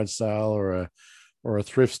garage sale or a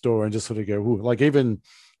thrift store and just sort of go, ooh. Like even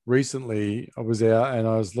recently, I was out and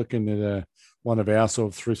I was looking at one of our sort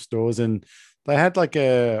of thrift stores, and they had like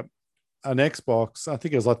an Xbox. I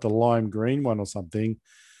think it was like the lime green one or something,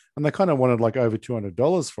 and they kind of wanted like over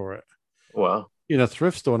 $200 for it Wow. in a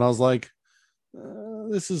thrift store. And I was like,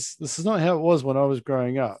 this is not how it was when I was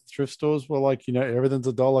growing up. Thrift stores were like, everything's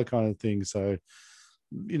a dollar kind of thing. So,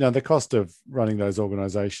 the cost of running those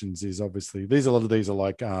organizations is obviously a lot of these are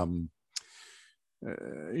like,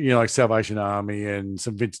 like Salvation Army and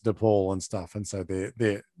St. Vincent de Paul and stuff. And so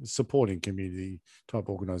they're supporting community type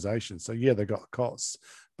organizations. So yeah, they got costs,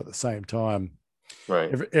 but at the same time,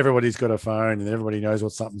 Right. everybody's got a phone and everybody knows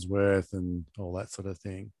what something's worth and all that sort of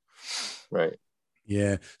thing. Right.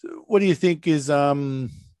 Yeah. What do you think is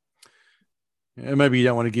and maybe you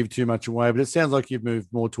don't want to give too much away, but it sounds like you've moved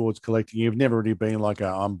more towards collecting. You've never really been like a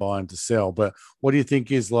I'm buying to sell. But what do you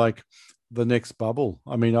think is like the next bubble?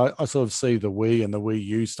 I mean, I sort of see the Wii and the Wii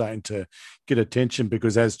U starting to get attention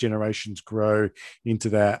because as generations grow into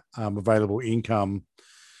that available income,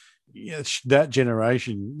 yeah, that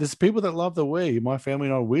generation, there's people that love the Wii. My family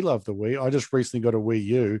and I, we love the Wii. I just recently got a Wii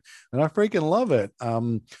U and I freaking love it.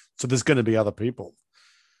 So there's going to be other people.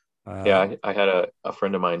 Yeah, Um, I had a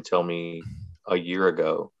friend of mine tell me a year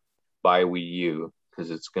ago, buy Wii U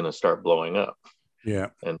because it's going to start blowing up. yeah,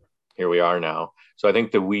 And here we are now. So I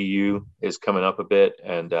think the Wii U is coming up a bit,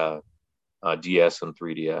 and DS and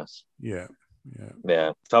 3DS. yeah, yeah.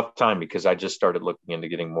 Yeah, tough time because I just started looking into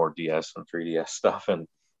getting more DS and 3DS stuff, and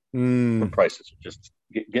the Mm. prices are just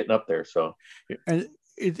getting up there. So And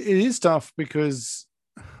it is tough because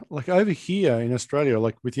like over here in Australia,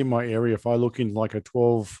 like within my area, if I look in like a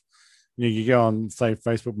 12, you go on say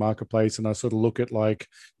Facebook Marketplace and I sort of look at like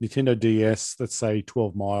Nintendo DS, let's say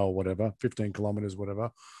 12 mile, whatever, 15 kilometers,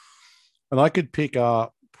 whatever. And I could pick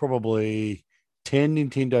up probably 10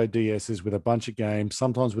 Nintendo DSs with a bunch of games,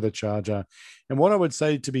 sometimes with a charger. And what I would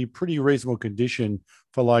say to be pretty reasonable condition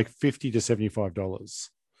for like 50 to $75.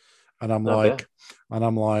 And I'm not bad. like, and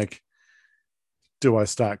I'm like, do I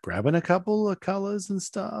start grabbing a couple of colors and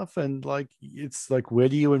stuff? And like, it's like, where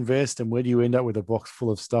do you invest and where do you end up with a box full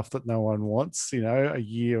of stuff that no one wants, a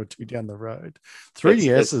year or two down the road? It's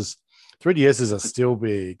 3DSs are still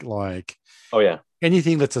big. Like oh yeah,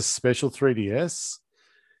 anything that's a special 3DS,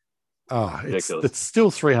 ridiculous. it's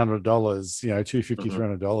still $300, 250, Hmm.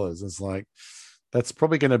 $300. It's like, that's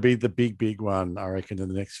probably going to be the big one, I reckon, in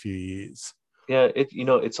the next few years. Yeah,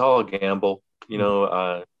 it's all a gamble.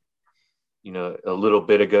 Mm, A little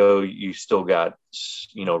bit ago, you still got,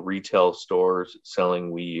 retail stores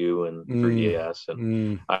selling Wii U and mm, 3DS. And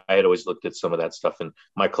mm, I had always looked at some of that stuff in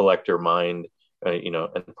my collector mind,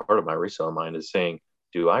 and part of my resale mind is saying,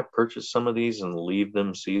 do I purchase some of these and leave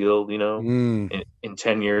them sealed, mm. in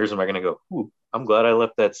 10 years, am I going to go, ooh, I'm glad I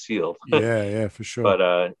left that sealed. Yeah, yeah, for sure. But,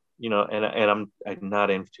 and I'm not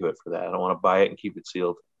into it for that. I don't want to buy it and keep it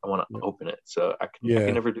sealed. I want to Yeah. open it. So I can Yeah.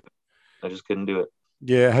 never do it. I just couldn't do it.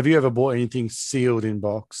 Yeah. Have you ever bought anything sealed in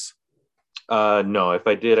box? No, if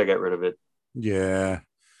I did, I got rid of it. Yeah. Yeah.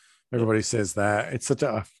 Everybody says that.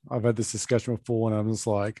 I've had this discussion before and I'm just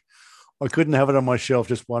like, I couldn't have it on my shelf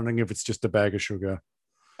just wondering if it's just a bag of sugar.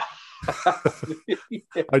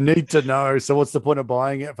 I need to know. So what's the point of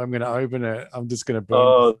buying it if I'm going to open it? I'm just going to burn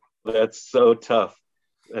Oh, that's so tough.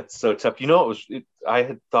 That's so tough. I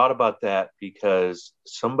had thought about that because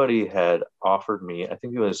somebody had offered me, I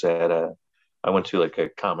think it was I went to like a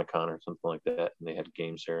Comic Con or something like that, and they had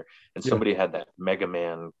games there, and Yeah. somebody had that Mega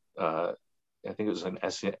Man, I think it was an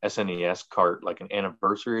SNES cart, like an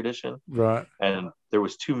anniversary edition, Right. and there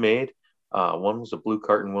was two made. One was a blue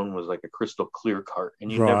cart and one was like a crystal clear cart,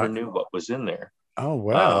 and you never Right. knew what was in there. Oh, Um,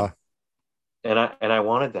 wow. and I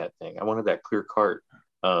wanted that thing. I wanted that clear cart.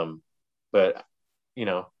 But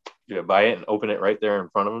you buy it and open it right there in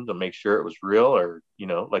front of them to make sure it was real, or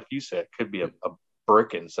like you said, could be a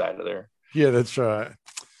brick inside of there. Yeah, that's right.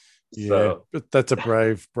 Yeah. So But that's a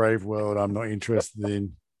brave world I'm not interested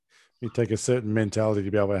in. You take a certain mentality to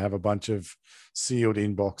be able to have a bunch of sealed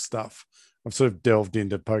inbox stuff. I've sort of delved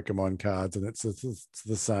into Pokemon cards and it's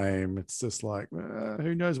the same. It's just like,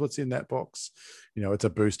 who knows what's in that box? It's a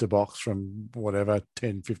booster box from whatever,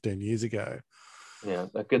 10, 15 years ago. yeah,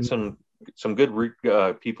 that gets some good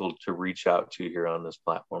people to reach out to here on this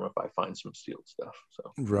platform if I find some sealed stuff.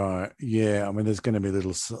 So Right. Yeah. I mean, there's going to be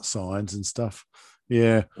little signs and stuff.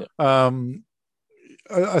 Yeah. yeah. Um,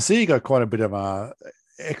 I see you got quite a bit of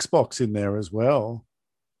Xbox in there as well.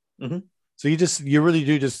 Hmm. So you really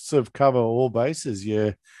do just sort of cover all bases.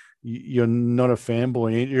 You're not a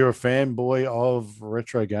fanboy. You're a fanboy of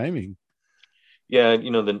retro gaming. Yeah,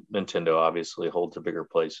 the Nintendo obviously holds a bigger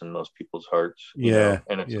place in most people's hearts, Yeah,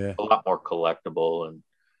 and it's yeah, a lot more collectible. And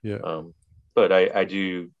yeah, but I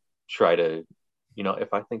do try to,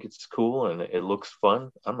 if I think it's cool and it looks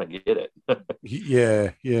fun, I'm gonna get it.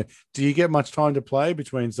 yeah, yeah. Do you get much time to play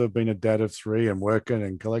between sort of being a dad of three and working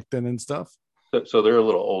and collecting and stuff? So they're a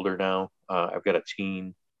little older now. I've got a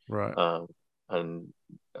teen, Right, and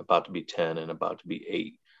about to be 10 and about to be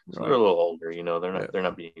 8. So they're right. a little older. They're not Yeah, they're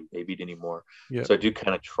not being babied anymore. yeah, So I do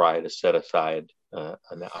kind of try to set aside an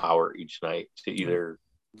hour each night to either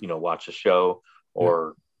watch a show yeah.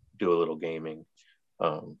 or do a little gaming.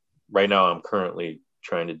 Right now, I'm currently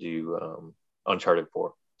trying to do Uncharted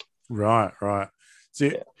 4. Right, right. So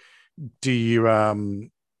Yeah. do you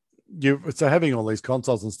so having all these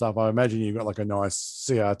consoles and stuff, I imagine you've got like a nice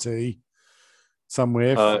CRT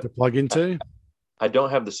somewhere Uh, to plug I, into. I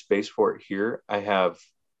don't have the space for it here. I have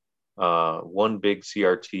one big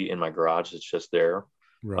CRT in my garage. It's just there.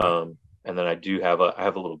 Right. And then I have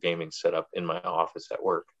a little gaming setup in my office at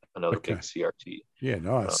work, another Okay. big CRT. Yeah, Um,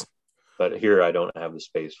 nice. but here I don't have the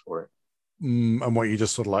space for it. And what, you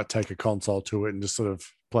just sort of like take a console to it and just sort of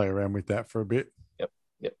play around with that for a bit. Yep.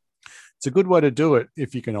 Yep. It's a good way to do it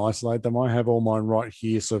if you can isolate them. I have all mine right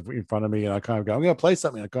here, sort of in front of me, and I kind of go, I'm going to play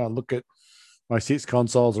something. I kind of look at my 6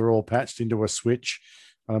 consoles are all patched into a Switch,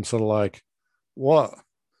 and I'm sort of like, what?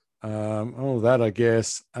 That I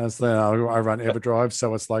guess. And so then I run EverDrive,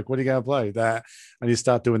 so it's like, what are you going to play? That, and you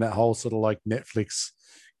start doing that whole sort of like Netflix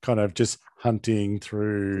kind of just hunting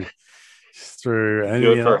through, and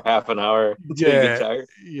Do it for half an hour until you get yeah, tired.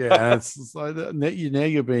 yeah. And it's like now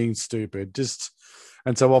you're being stupid. Just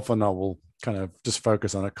and so often I will kind of just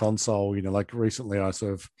focus on a console. Like recently I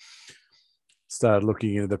sort of started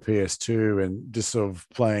looking into the PS2 and just sort of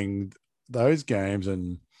playing those games.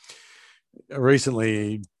 And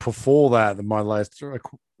recently, before that, my last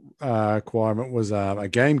acquirement was a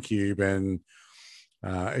GameCube, and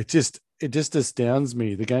it just astounds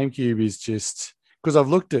me. The GameCube is just because I've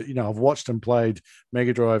looked at, I've watched and played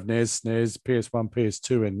Mega Drive, NES, SNES, PS1,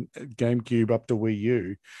 PS2, and GameCube up to Wii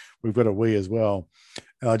U. We've got a Wii as well.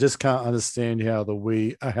 And I just can't understand how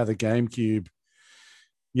how the GameCube.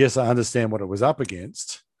 Yes, I understand what it was up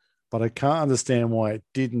against, but I can't understand why it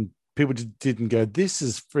didn't. People didn't go, this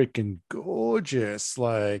is freaking gorgeous.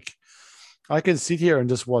 Like, I can sit here and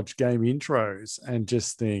just watch game intros and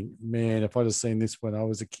just think, man, if I'd have seen this when I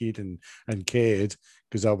was a kid and cared,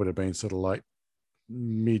 because I would have been sort of like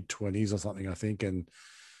mid-20s or something, I think. And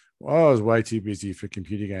I was way too busy for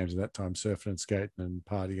computer games at that time, surfing and skating and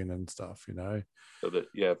partying and stuff. So that,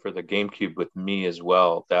 yeah, for the GameCube with me as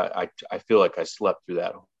well, that I feel like I slept through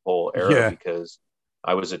that whole era Yeah. because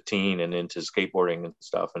I was a teen and into skateboarding and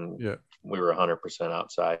stuff, and Yeah. we were 100%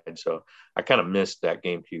 outside. So I kind of missed that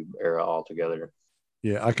GameCube era altogether.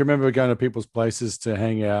 Yeah. I can remember going to people's places to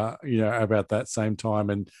hang out, about that same time.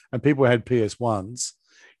 And people had PS1s.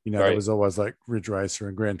 There Right. was always like Ridge Racer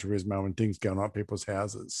and Gran Turismo and things going on at people's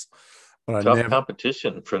houses. But I Tough never,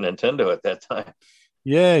 competition for Nintendo at that time.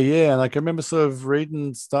 yeah, yeah. And I can remember sort of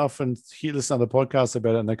reading stuff and listening to the podcast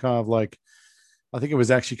about it. And they kind of like, I think it was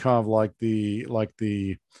actually kind of like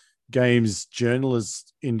the games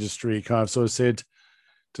journalist industry kind of sort of said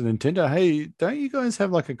to Nintendo, hey, don't you guys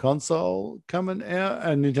have like a console coming out?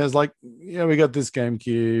 And Nintendo's like, yeah, we got this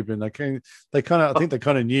GameCube. And I think they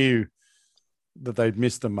kind of knew that they'd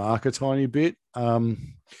missed the mark a tiny bit.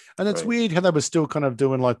 And it's Right. weird how they were still kind of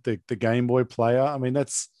doing like the Game Boy player. I mean,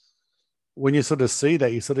 that's when you sort of see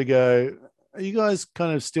that, you sort of go, are you guys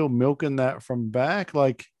kind of still milking that from back?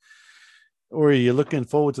 Like, or are you looking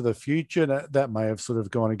forward to the future? That may have sort of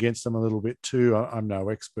gone against them a little bit too. I'm no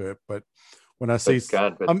expert, but when I see, But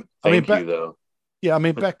God, but I mean, thank you though. yeah, I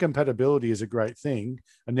mean, back compatibility is a great thing,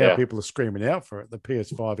 and now Yeah. people are screaming out for it. The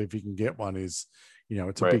PS5, if you can get one, is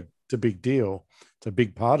Right. it's a big deal. It's a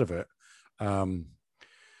big part of it. Um,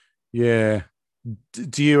 yeah.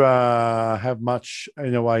 Do you have much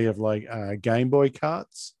in a way of like Game Boy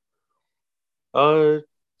carts? Uh,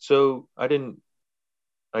 so I didn't.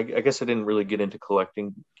 I guess I didn't really get into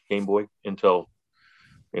collecting Game Boy until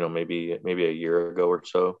maybe a year ago or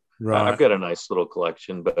so. I've Right. got a nice little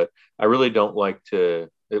collection, but I really don't like to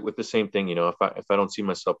with the same thing. If I don't see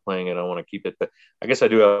myself playing it, I want to keep it. But I guess I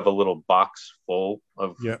do have a little box full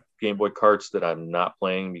of Yeah. Game Boy carts that I'm not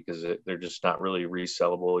playing because they're just not really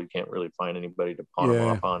resellable. You can't really find anybody to pawn them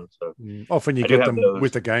off Yeah. on. So Often you I do get have them with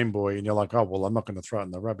those. the Game Boy, and you're like, oh well, I'm not going to throw it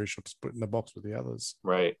in the rubbish. I'll just put it in the box with the others.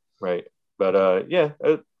 Right, right. But yeah,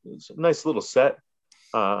 it's a nice little set.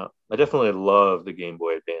 I definitely love the Game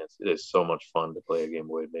Boy Advance. It is so much fun to play a Game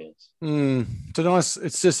Boy Advance. It's a nice.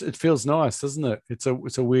 It's just it feels nice, doesn't it? It's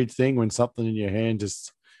a weird thing when something in your hand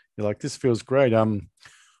just you're like, this feels great.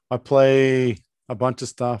 I play a bunch of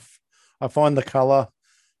stuff. I find the color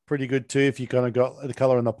pretty good too. If you kind of got the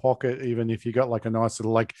color in the pocket, even if you got like a nice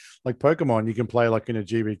little like Pokemon, you can play like in a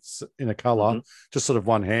GB in a color, Hmm. just sort of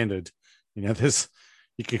one handed. There's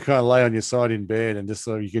you can kind of lay on your side in bed and just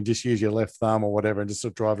so you can just use your left thumb or whatever and just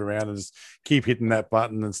sort of drive around and just keep hitting that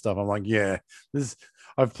button and stuff. I'm like, yeah, this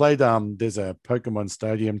I've played there's a Pokemon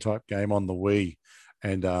Stadium type game on the Wii.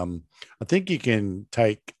 And I think you can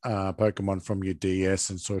take Pokemon from your DS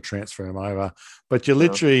and sort of transfer them over, but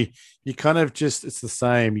you kind of just it's the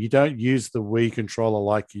same. You don't use the Wii controller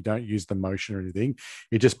like you don't use the motion or anything.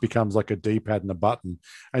 It just becomes like a D-pad and a button,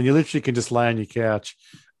 and you literally can just lay on your couch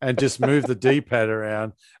and just move the D-pad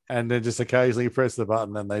around, and then just occasionally press the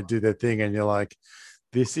button, and they do their thing, and you're like,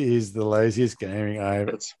 this is the laziest gaming I've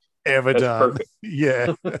That's ever that's done. perfect.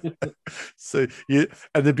 Yeah. So you,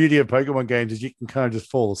 and the beauty of Pokemon games is you can kind of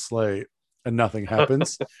just fall asleep and nothing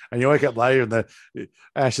happens. And you wake up later and the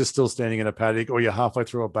Ash is still standing in a paddock, or you're halfway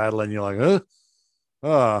through a battle and you're like,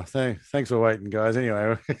 oh, thanks for waiting, guys.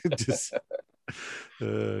 Anyway, just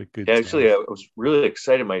good Yeah, time. actually, I was really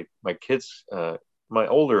excited. My kids, my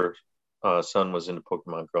older son was into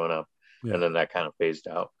Pokemon growing up, Yeah. and then that kind of phased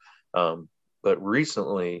out. But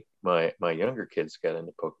recently, my younger kids got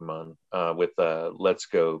into Pokemon with Let's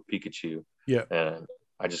Go Pikachu, Yeah. and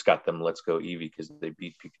I just got them Let's Go Eevee because they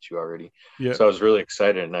beat Pikachu already. Yeah. So I was really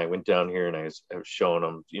excited, and I went down here and I was showing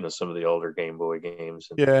them, some of the older Game Boy games,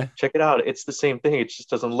 and Yeah. check it out. It's the same thing. It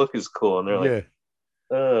just doesn't look as cool, and they're like,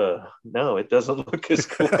 Yeah. no, it doesn't look as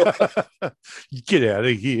cool. Get out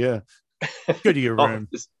of here. Go to your room.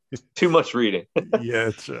 Too much reading. Yeah,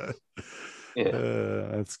 that's right. Yeah.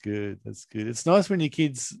 That's good. That's good. It's nice when your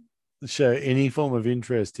kids show any form of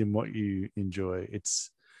interest in what you enjoy.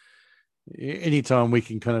 It's anytime we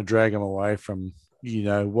can kind of drag them away from,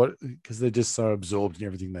 what, because they're just so absorbed in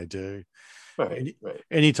everything they do. Right.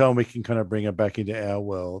 Anytime we can kind of bring them back into our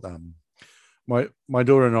world. My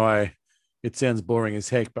daughter and I, it sounds boring as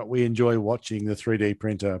heck, but we enjoy watching the 3D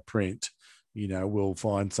printer print. We'll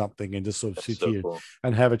find something and just sort of That's sit so here cool.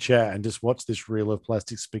 and have a chat and just watch this reel of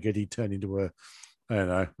plastic spaghetti turn into I don't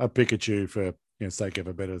know, a Pikachu for sake of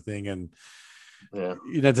a better thing. And Yeah.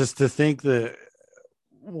 just to think that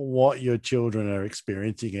what your children are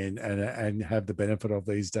experiencing and have the benefit of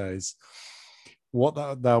these days,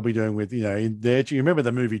 what they'll be doing with in there. You remember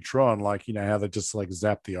the movie Tron, like how they just like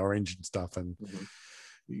zap the orange and stuff, and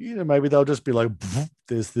maybe they'll just be like,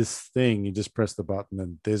 there's this thing, you just press the button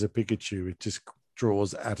and there's a Pikachu. It just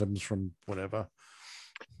draws atoms from whatever.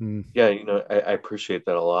 Yeah, I appreciate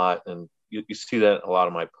that a lot, and you see that in a lot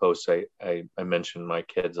of my posts. I mention my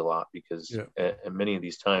kids a lot because at many of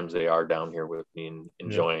these times they are down here with me and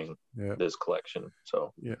enjoying this collection.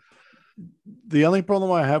 So yeah. The only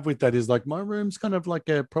problem I have with that is like my room's kind of like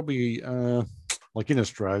a probably like in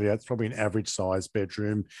Australia, it's probably an average size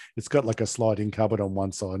bedroom. It's got like a sliding cupboard on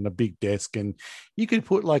one side and a big desk, and you could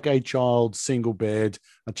put like a child single bed,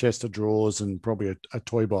 a chest of drawers, and probably a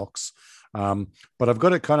toy box. But I've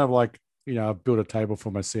got it kind of like, I've built a table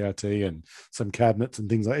for my CRT and some cabinets and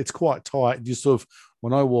things like it's quite tight. You sort of,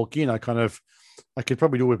 when I walk in, I could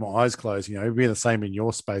probably do it with my eyes closed, it'd be the same in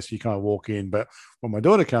your space. You kind of walk in, but when my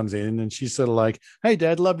daughter comes in and she's sort of like, hey,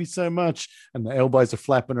 Dad, love you so much. And the elbows are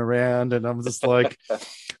flapping around. And I'm just like,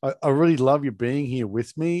 I really love you being here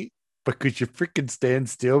with me, but could you freaking stand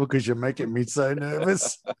still because you're making me so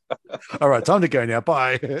nervous? All right, time to go now.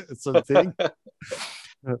 Bye. Sort of thing.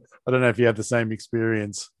 I don't know if you have the same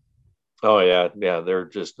experience. Oh yeah. They're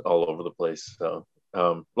just all over the place. So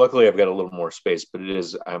luckily I've got a little more space, but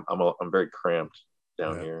I'm very cramped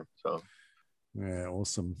down here. So yeah,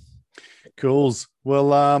 awesome. Cool. Well,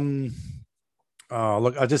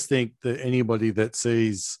 look, I just think that anybody that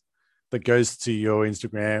goes to your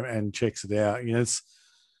Instagram and checks it out,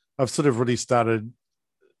 I've sort of really started,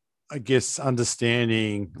 I guess,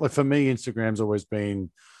 understanding, like for me, Instagram's always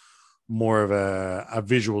been more of a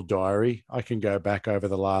visual diary. I can go back over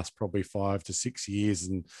the last probably 5 to 6 years,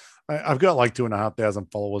 and I've got like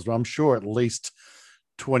 2,500 followers, but I'm sure at least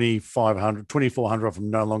 2,400 of them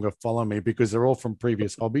no longer follow me because they're all from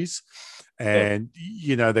previous hobbies. And,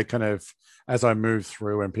 they're kind of, as I move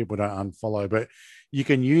through and people don't unfollow, but you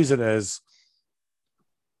can use it as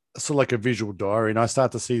sort of like a visual diary, and I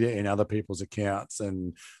start to see that in other people's accounts.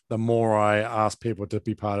 And the more I ask people to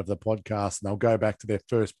be part of the podcast, and they'll go back to their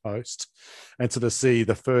first post and sort of see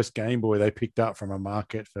the first Game Boy they picked up from a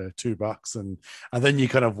market for $2, and then you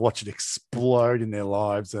kind of watch it explode in their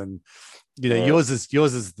lives. And yours is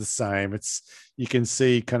the same. It's, you can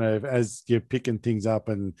see kind of as you're picking things up,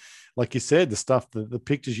 and like you said, the stuff, the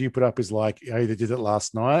pictures you put up is like, I either did it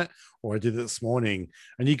last night or I did it this morning,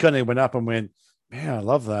 and you kind of went up and went, man, I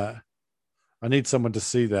love that. I need someone to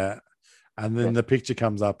see that. And then the picture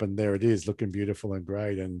comes up and there it is, looking beautiful and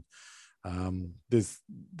great. And there's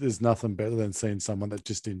nothing better than seeing someone that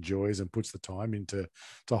just enjoys and puts the time into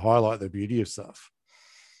to highlight the beauty of stuff.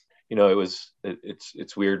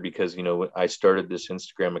 It's weird because, I started this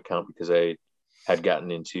Instagram account because I had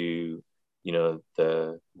gotten into,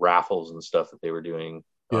 the raffles and stuff that they were doing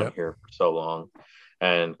on here for so long,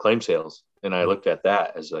 and claim sales. And I looked at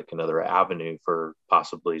that as like another avenue for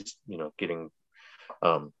possibly, getting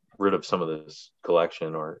rid of some of this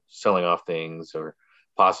collection or selling off things or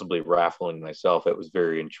possibly raffling myself. It was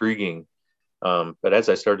very intriguing. But as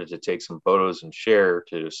I started to take some photos and share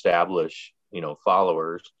to establish,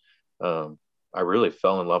 followers, um, I really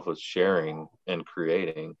fell in love with sharing and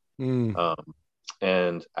creating. Mm.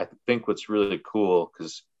 And I think what's really cool,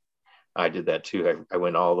 because I did that too. I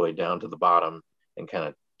went all the way down to the bottom and kind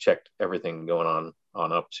of checked everything going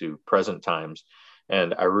on up to present times.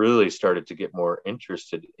 And I really started to get more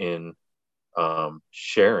interested in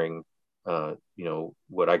sharing,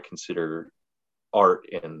 what I consider art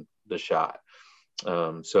in the shot.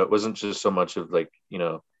 So it wasn't just so much of like,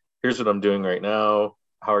 here's what I'm doing right now.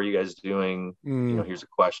 How are you guys doing? Mm. Here's a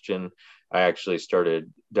question. I actually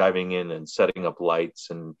started diving in and setting up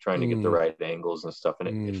lights and trying to get the Mm. right angles and stuff. And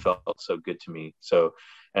it Mm. felt so good to me. So,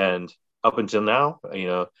 and up until now,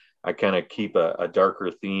 I kind of keep a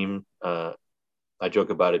darker theme. I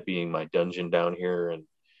joke about it being my dungeon down here, and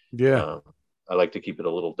Yeah. um, I like to keep it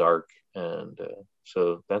a little dark. And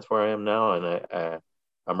so that's where I am now. And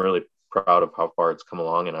I'm really proud of how far it's come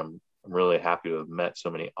along. And I'm really happy to have met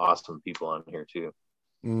so many awesome people on here too.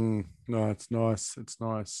 Mm. No, it's nice. It's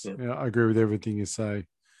nice. Yeah. Yeah, I agree with everything you say.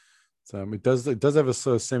 So it does have a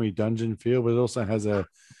sort of semi dungeon feel, but it also has a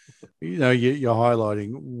you're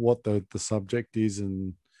highlighting what the subject is,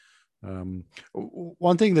 and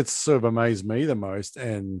one thing that's sort of amazed me the most,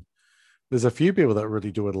 and there's a few people that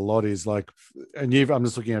really do it a lot, is like, and I'm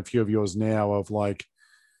just looking at a few of yours now of like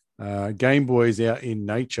Game Boys out in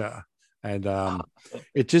nature, and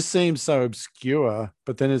it just seems so obscure,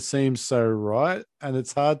 but then it seems so right, and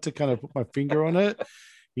it's hard to kind of put my finger on it.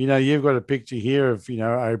 You've got a picture here of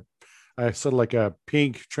a sort of like a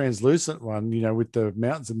pink translucent one, with the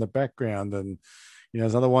mountains in the background, and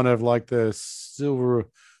there's another one of like the silver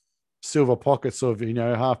pockets of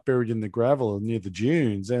half buried in the gravel near the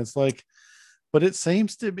dunes, and it's like, but it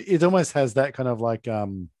seems to be, it almost has that kind of like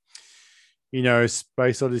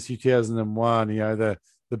Space Odyssey 2001,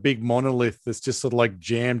 the big monolith that's just sort of like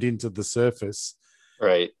jammed into the surface,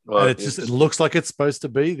 Right. and Well, it looks like it's supposed to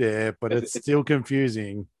be there, but it's it's still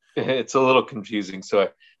confusing. it's a little confusing. So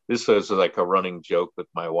this was like a running joke with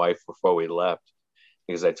my wife before we left,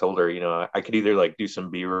 because I told her, I could either like do some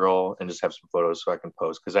B-roll and just have some photos so I can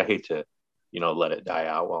post, because I hate to, let it die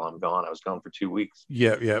out while I'm gone. I was gone for 2 weeks.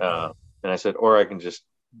 Yeah, yeah, And I said, or I can just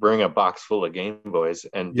bring a box full of Game Boys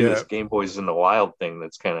and do yeah. this Game Boys in the Wild thing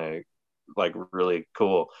that's kind of like really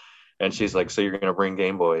cool. And she's like, so you're going to bring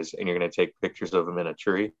Game Boys and you're going to take pictures of them in a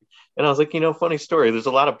tree? And I was like, funny story. There's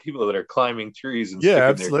a lot of people that are climbing trees and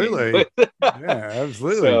Yeah, sticking their Game absolutely. Boys. Yeah,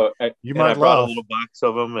 absolutely. So, You and I might brought a laugh. little box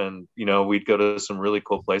of them, and we'd go to some really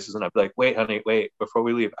cool places, and I'd be like, wait, honey, wait, before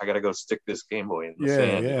we leave, I got to go stick this Game Boy in the Yeah,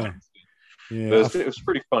 sand. yeah, It yeah. was, it was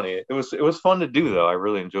pretty funny. It was fun to do though. I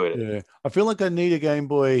really enjoyed it. Yeah. I feel like I need a Game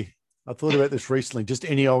Boy. I thought about this recently. Just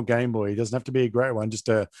any old Game Boy. It doesn't have to be a great one. Just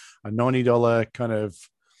a $90 kind of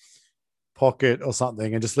pocket or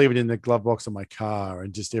something, and just leave it in the glove box of my car,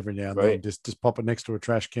 and just every now and then Right. just pop it next to a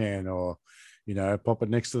trash can, or pop it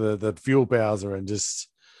next to the fuel bowser, and just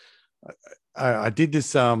I did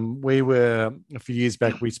this. We were a few years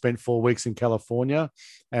back. We spent 4 weeks in California,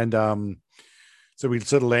 and so we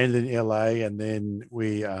sort of landed in LA, and then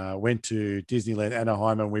we went to Disneyland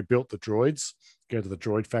Anaheim, and we built the droids. Go to the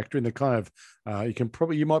droid factory, and the kind of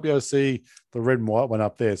you might be able to see the red and white one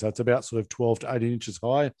up there. So it's about sort of 12 to 18 inches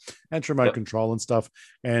high, and remote Yep. control and stuff.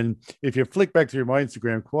 And if you flick back through my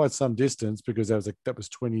Instagram quite some distance, because that was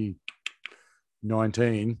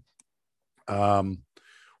 2019.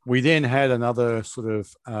 We then had another sort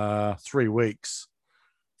of 3 weeks.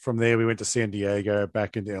 From there, we went to San Diego,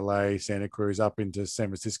 back into LA, Santa Cruz, up into San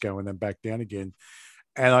Francisco, and then back down again.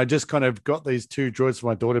 And I just kind of got these two droids for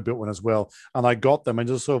my daughter, built one as well. And I got them and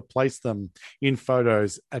just sort of placed them in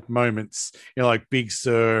photos at moments, like Big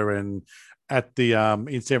Sur, and at the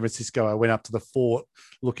in San Francisco, I went up to the fort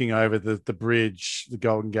looking over the bridge, the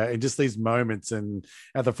Golden Gate, and just these moments, and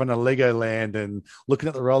at the front of Legoland and looking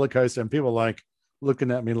at the roller coaster, and people like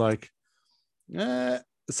looking at me like,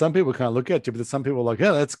 some people can't look at you, but some people are like,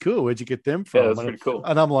 yeah, that's cool. Where'd you get them Yeah, from? that's pretty cool.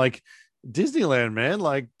 And I'm like, Disneyland, man.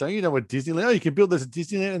 Like, don't you know what Disneyland? Oh, you can build this at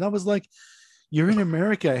Disneyland. And I was like, you're in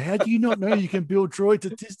America. How do you not know you can build droids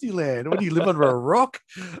at Disneyland? What do you live under a rock?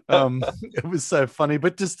 It was so funny,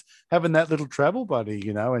 but just having that little travel buddy,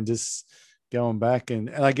 and just going back,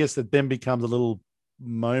 and I guess that then becomes a little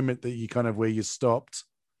moment that you kind of where you stopped,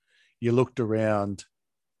 you looked around,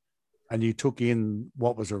 and you took in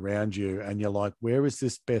what was around you, and you're like, where is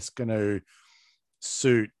this best going to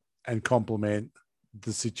suit and complement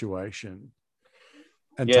the situation,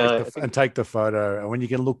 and Yeah, I think take the photo. And when you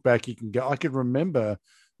can look back, you can go, I can remember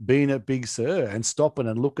being at Big Sur and stopping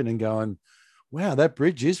and looking and going, wow, that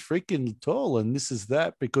bridge is freaking tall, and this is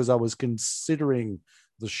that, because I was considering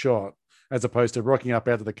the shot as opposed to rocking up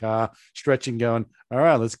out of the car, stretching, going, all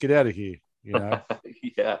right, let's get out of here. You know?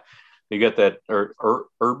 Yeah. You got that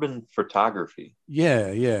urban photography. Yeah,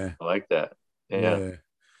 yeah. I like that. Yeah. Yeah.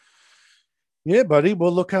 Yeah, buddy.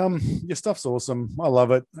 Well, look, your stuff's awesome. I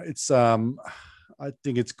love it. I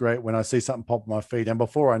think it's great when I see something pop on my feed, and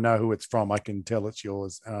before I know who it's from, I can tell it's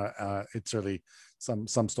yours. It's really some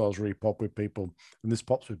styles really pop with people, and this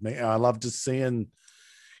pops with me. And I love just seeing,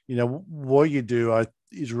 what you do.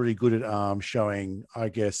 Is really good at showing, I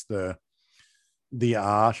guess, the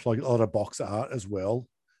art, like a lot of box art as well.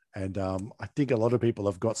 And I think a lot of people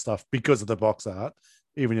have got stuff because of the box art,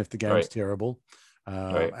 even if the game's terrible.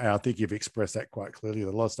 And I think you've expressed that quite clearly.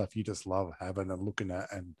 There's a lot of stuff you just love having and looking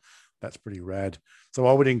at, and that's pretty rad. So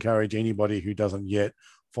I would encourage anybody who doesn't yet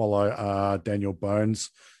follow Daniel Bones.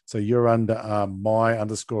 So you're under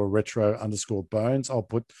my_retro_bones. I'll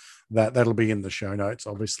put that'll be in the show notes,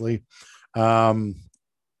 obviously.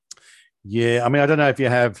 Yeah, I mean, I don't know if you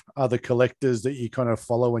have other collectors that you kind of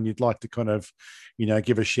follow and you'd like to kind of,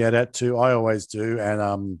 give a shout out to. I always do.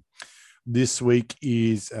 And this week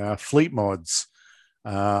is Fleet Mods.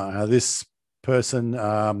 This person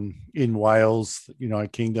in Wales,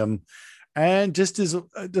 United Kingdom, and just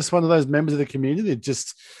one of those members of the community,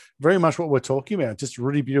 just very much what we're talking about. Just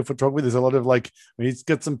really beautiful photography. There's a lot of he's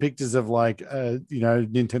got some pictures of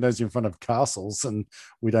Nintendo's in front of castles, and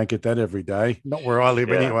we don't get that every day. Not where I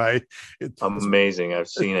live anyway. It's amazing. I've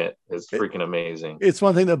seen it. It's freaking amazing. It's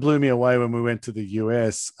one thing that blew me away when we went to the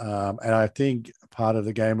US. And I think part of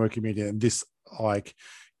the gamer community and this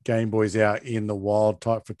Game Boys out in the wild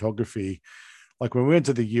type photography. Like when we went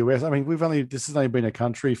to the US, I mean, this has only been a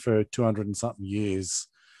country for 200 and something years.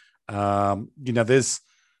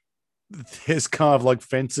 There's kind of like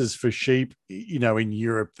fences for sheep, in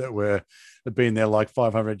Europe that have been there like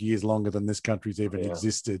 500 years longer than this country's even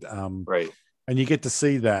existed. Right. And you get to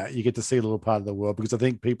see that. You get to see a little part of the world, because I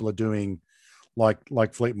think people are doing like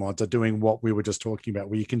Fleet Mods are doing what we were just talking about,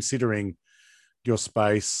 where you're considering your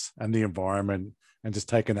space and the environment and just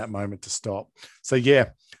taking that moment to stop. So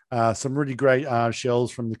some really great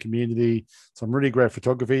shells from the community, some really great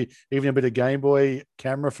photography, even a bit of Game Boy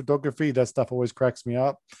camera photography. That stuff always cracks me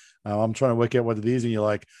up. I'm trying to work out what it is, and you're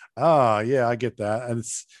like, yeah, I get that. And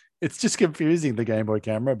it's just confusing, the Game Boy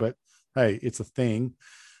camera, but hey, it's a thing.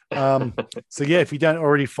 So if you don't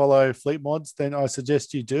already follow Fleet Mods, then I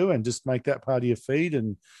suggest you do, and just make that part of your feed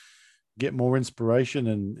and get more inspiration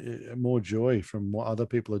and more joy from what other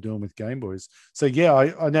people are doing with Game Boys. So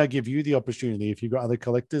I now give you the opportunity, if you've got other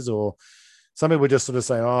collectors, or some people just sort of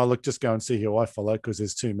say, oh, look, just go and see who I follow, because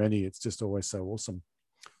there's too many. It's just always so awesome.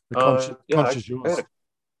 The conscious yours.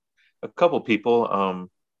 A couple people.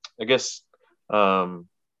 I guess I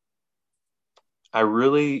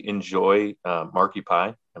really enjoy Marky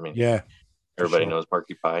Pie. I mean, everybody knows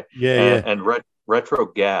Marky Pie. And Retro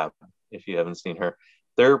Gab, if you haven't seen her,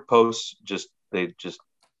 their posts they're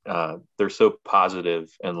so positive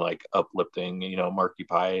and like uplifting. Marky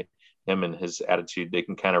Pie, him and his attitude, they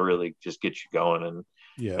can kind of really just get you going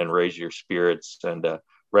and raise your spirits. And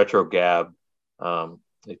Retro Gab,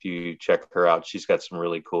 if you check her out, she's got some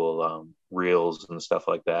really cool reels and stuff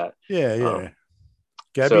like that. Gabby,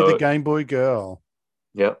 the Game Boy girl.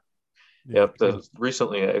 Yep.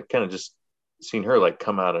 Recently I kind of just seen her like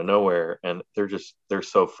come out of nowhere, and they're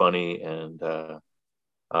so funny, and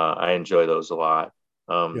I enjoy those a lot.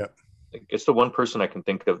 I guess the one person I can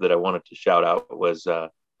think of that I wanted to shout out was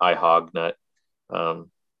iHognut.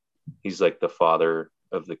 He's like the father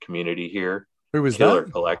of the community here. Who was Killer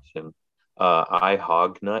that? Collection.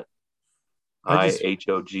 iHognut.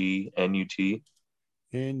 IHOGNUT.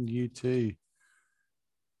 NUT.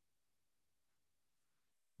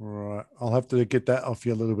 Right. I'll have to get that off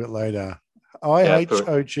you a little bit later.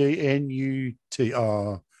 IHOGNUT.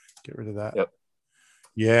 Oh, get rid of that. Yep.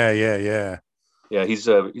 Yeah. Yeah, he's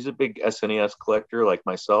a big SNES collector like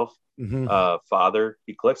myself. Mm-hmm. Father,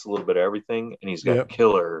 he collects a little bit of everything, and he's got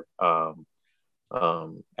killer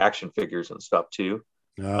action figures and stuff too.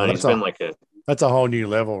 And he's been that's a whole new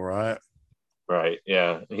level, right? Right.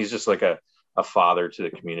 Yeah. He's just like a father to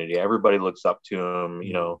the community. Everybody looks up to him,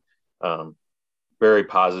 very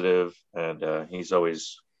positive, and he's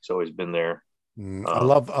always been there. I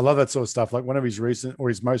love that sort of stuff. Like one of his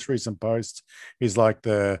most recent posts is like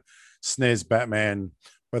the SNES Batman,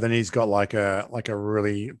 but then he's got like a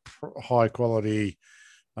really high quality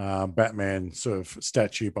Batman sort of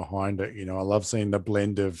statue behind it. I love seeing the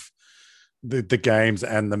blend of the games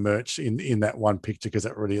and the merch in that one picture, because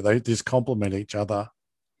they just complement each other.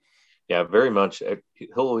 Yeah, very much. He'll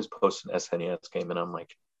always post an SNES game, and I'm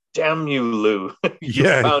like, damn you, Lou. You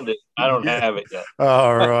found it. I don't have it yet.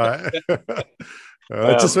 All right.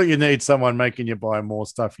 Just what you need, someone making you buy more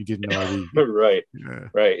stuff you didn't already. Right, Yeah.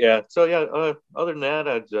 right, yeah. So yeah, other than that,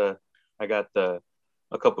 I got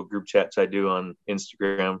a couple group chats I do on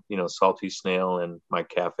Instagram. Salty Snail and my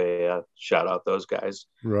cafe. Shout out those guys.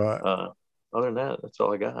 Right. Other than that, that's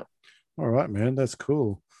all I got. All right, man. That's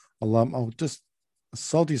cool. I'll just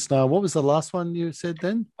Salty Snail. What was the last one you said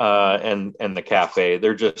then? And the cafe.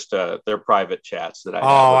 They're just they're private chats that I have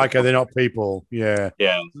Oh, with a okay. They're couple. not people. Yeah.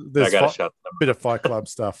 Yeah, I There's gotta shut them. bit of Fight Club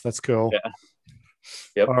stuff. That's cool. Yeah.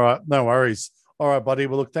 Yep. All right. No worries. All right, buddy.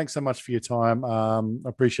 Well, look, thanks so much for your time. I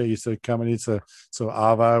appreciate you sort of coming into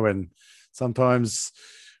Arvo. And sometimes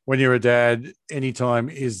when you're a dad, any time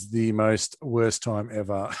is the most worst time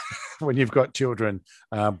ever when you've got children.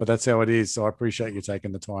 But that's how it is. So I appreciate you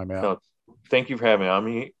taking the time out. No, thank you for having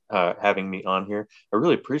me on here. I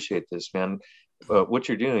really appreciate this, man. What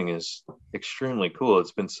you're doing is extremely cool.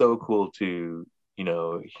 It's been so cool to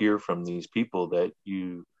hear from these people that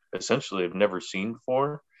you essentially have never seen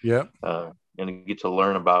before. Yeah. And get to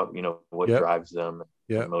learn about what Yep. drives them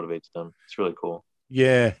Yep. and motivates them. It's really cool.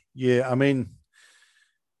 Yeah. I mean,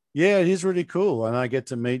 yeah, it is really cool. And I get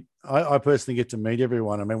to meet, I personally get to meet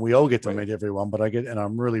everyone. I mean, we all get to meet everyone, but and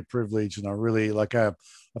I'm really privileged, and I really I've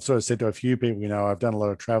sort of said to a few people, I've done a lot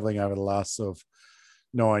of traveling over the last sort of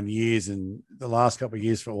 9 years, and the last couple of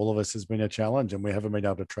years for all of us has been a challenge, and we haven't been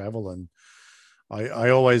able to travel. And I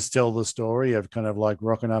always tell the story of kind of like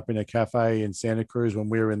rocking up in a cafe in Santa Cruz when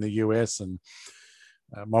we were in the US, and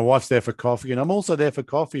my wife's there for coffee, and I'm also there for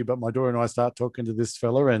coffee. But my daughter and I start talking to this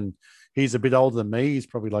fella, and he's a bit older than me. He's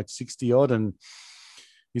probably like 60 odd. And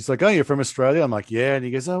he's like, "Oh, you're from Australia?" I'm like, "Yeah." And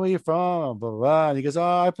he goes, "Oh, where are you from?" Blah, blah, blah. And he goes, "Oh,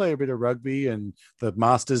 I play a bit of rugby and the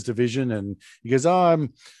Masters division." And he goes, "Oh,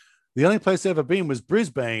 the only place I've ever been was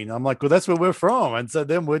Brisbane." I'm like, "Well, that's where we're from." And so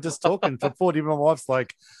then we're just talking for 40 minutes. My wife's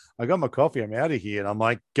like, "I got my coffee. I'm out of here." And I'm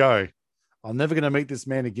like, "Go. I'm never going to meet this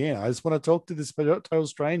man again. I just want to talk to this total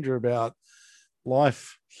stranger about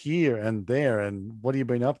life here and there, and what have you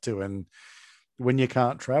been up to, and when you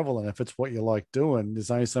can't travel, and if it's what you like doing, there's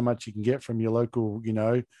only so much you can get from your local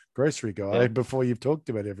grocery guy before you've talked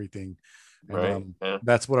about everything." And Right.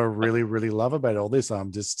 That's what I really, really love about all this.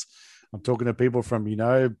 I'm talking to people from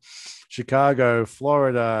Chicago,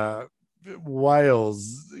 Florida,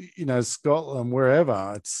 Wales, Scotland,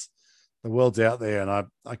 wherever. It's the world's out there, and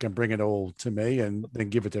I can bring it all to me and then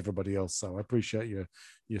give it to everybody else. So I appreciate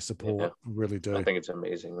your support. Yeah. I really do. I think it's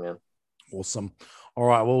amazing, man. Awesome. All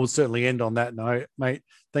right. Well, we'll certainly end on that note, mate.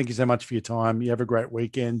 Thank you so much for your time. You have a great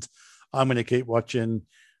weekend. I'm going to keep watching. I'm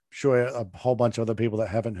sure a whole bunch of other people that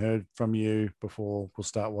haven't heard from you before will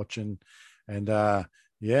start watching. And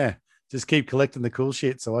just keep collecting the cool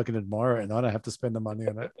shit so I can admire it and I don't have to spend the money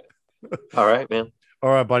on it. All right, man.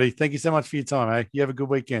 All right, buddy. Thank you so much for your time. You have a good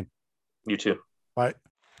weekend. You too. Bye.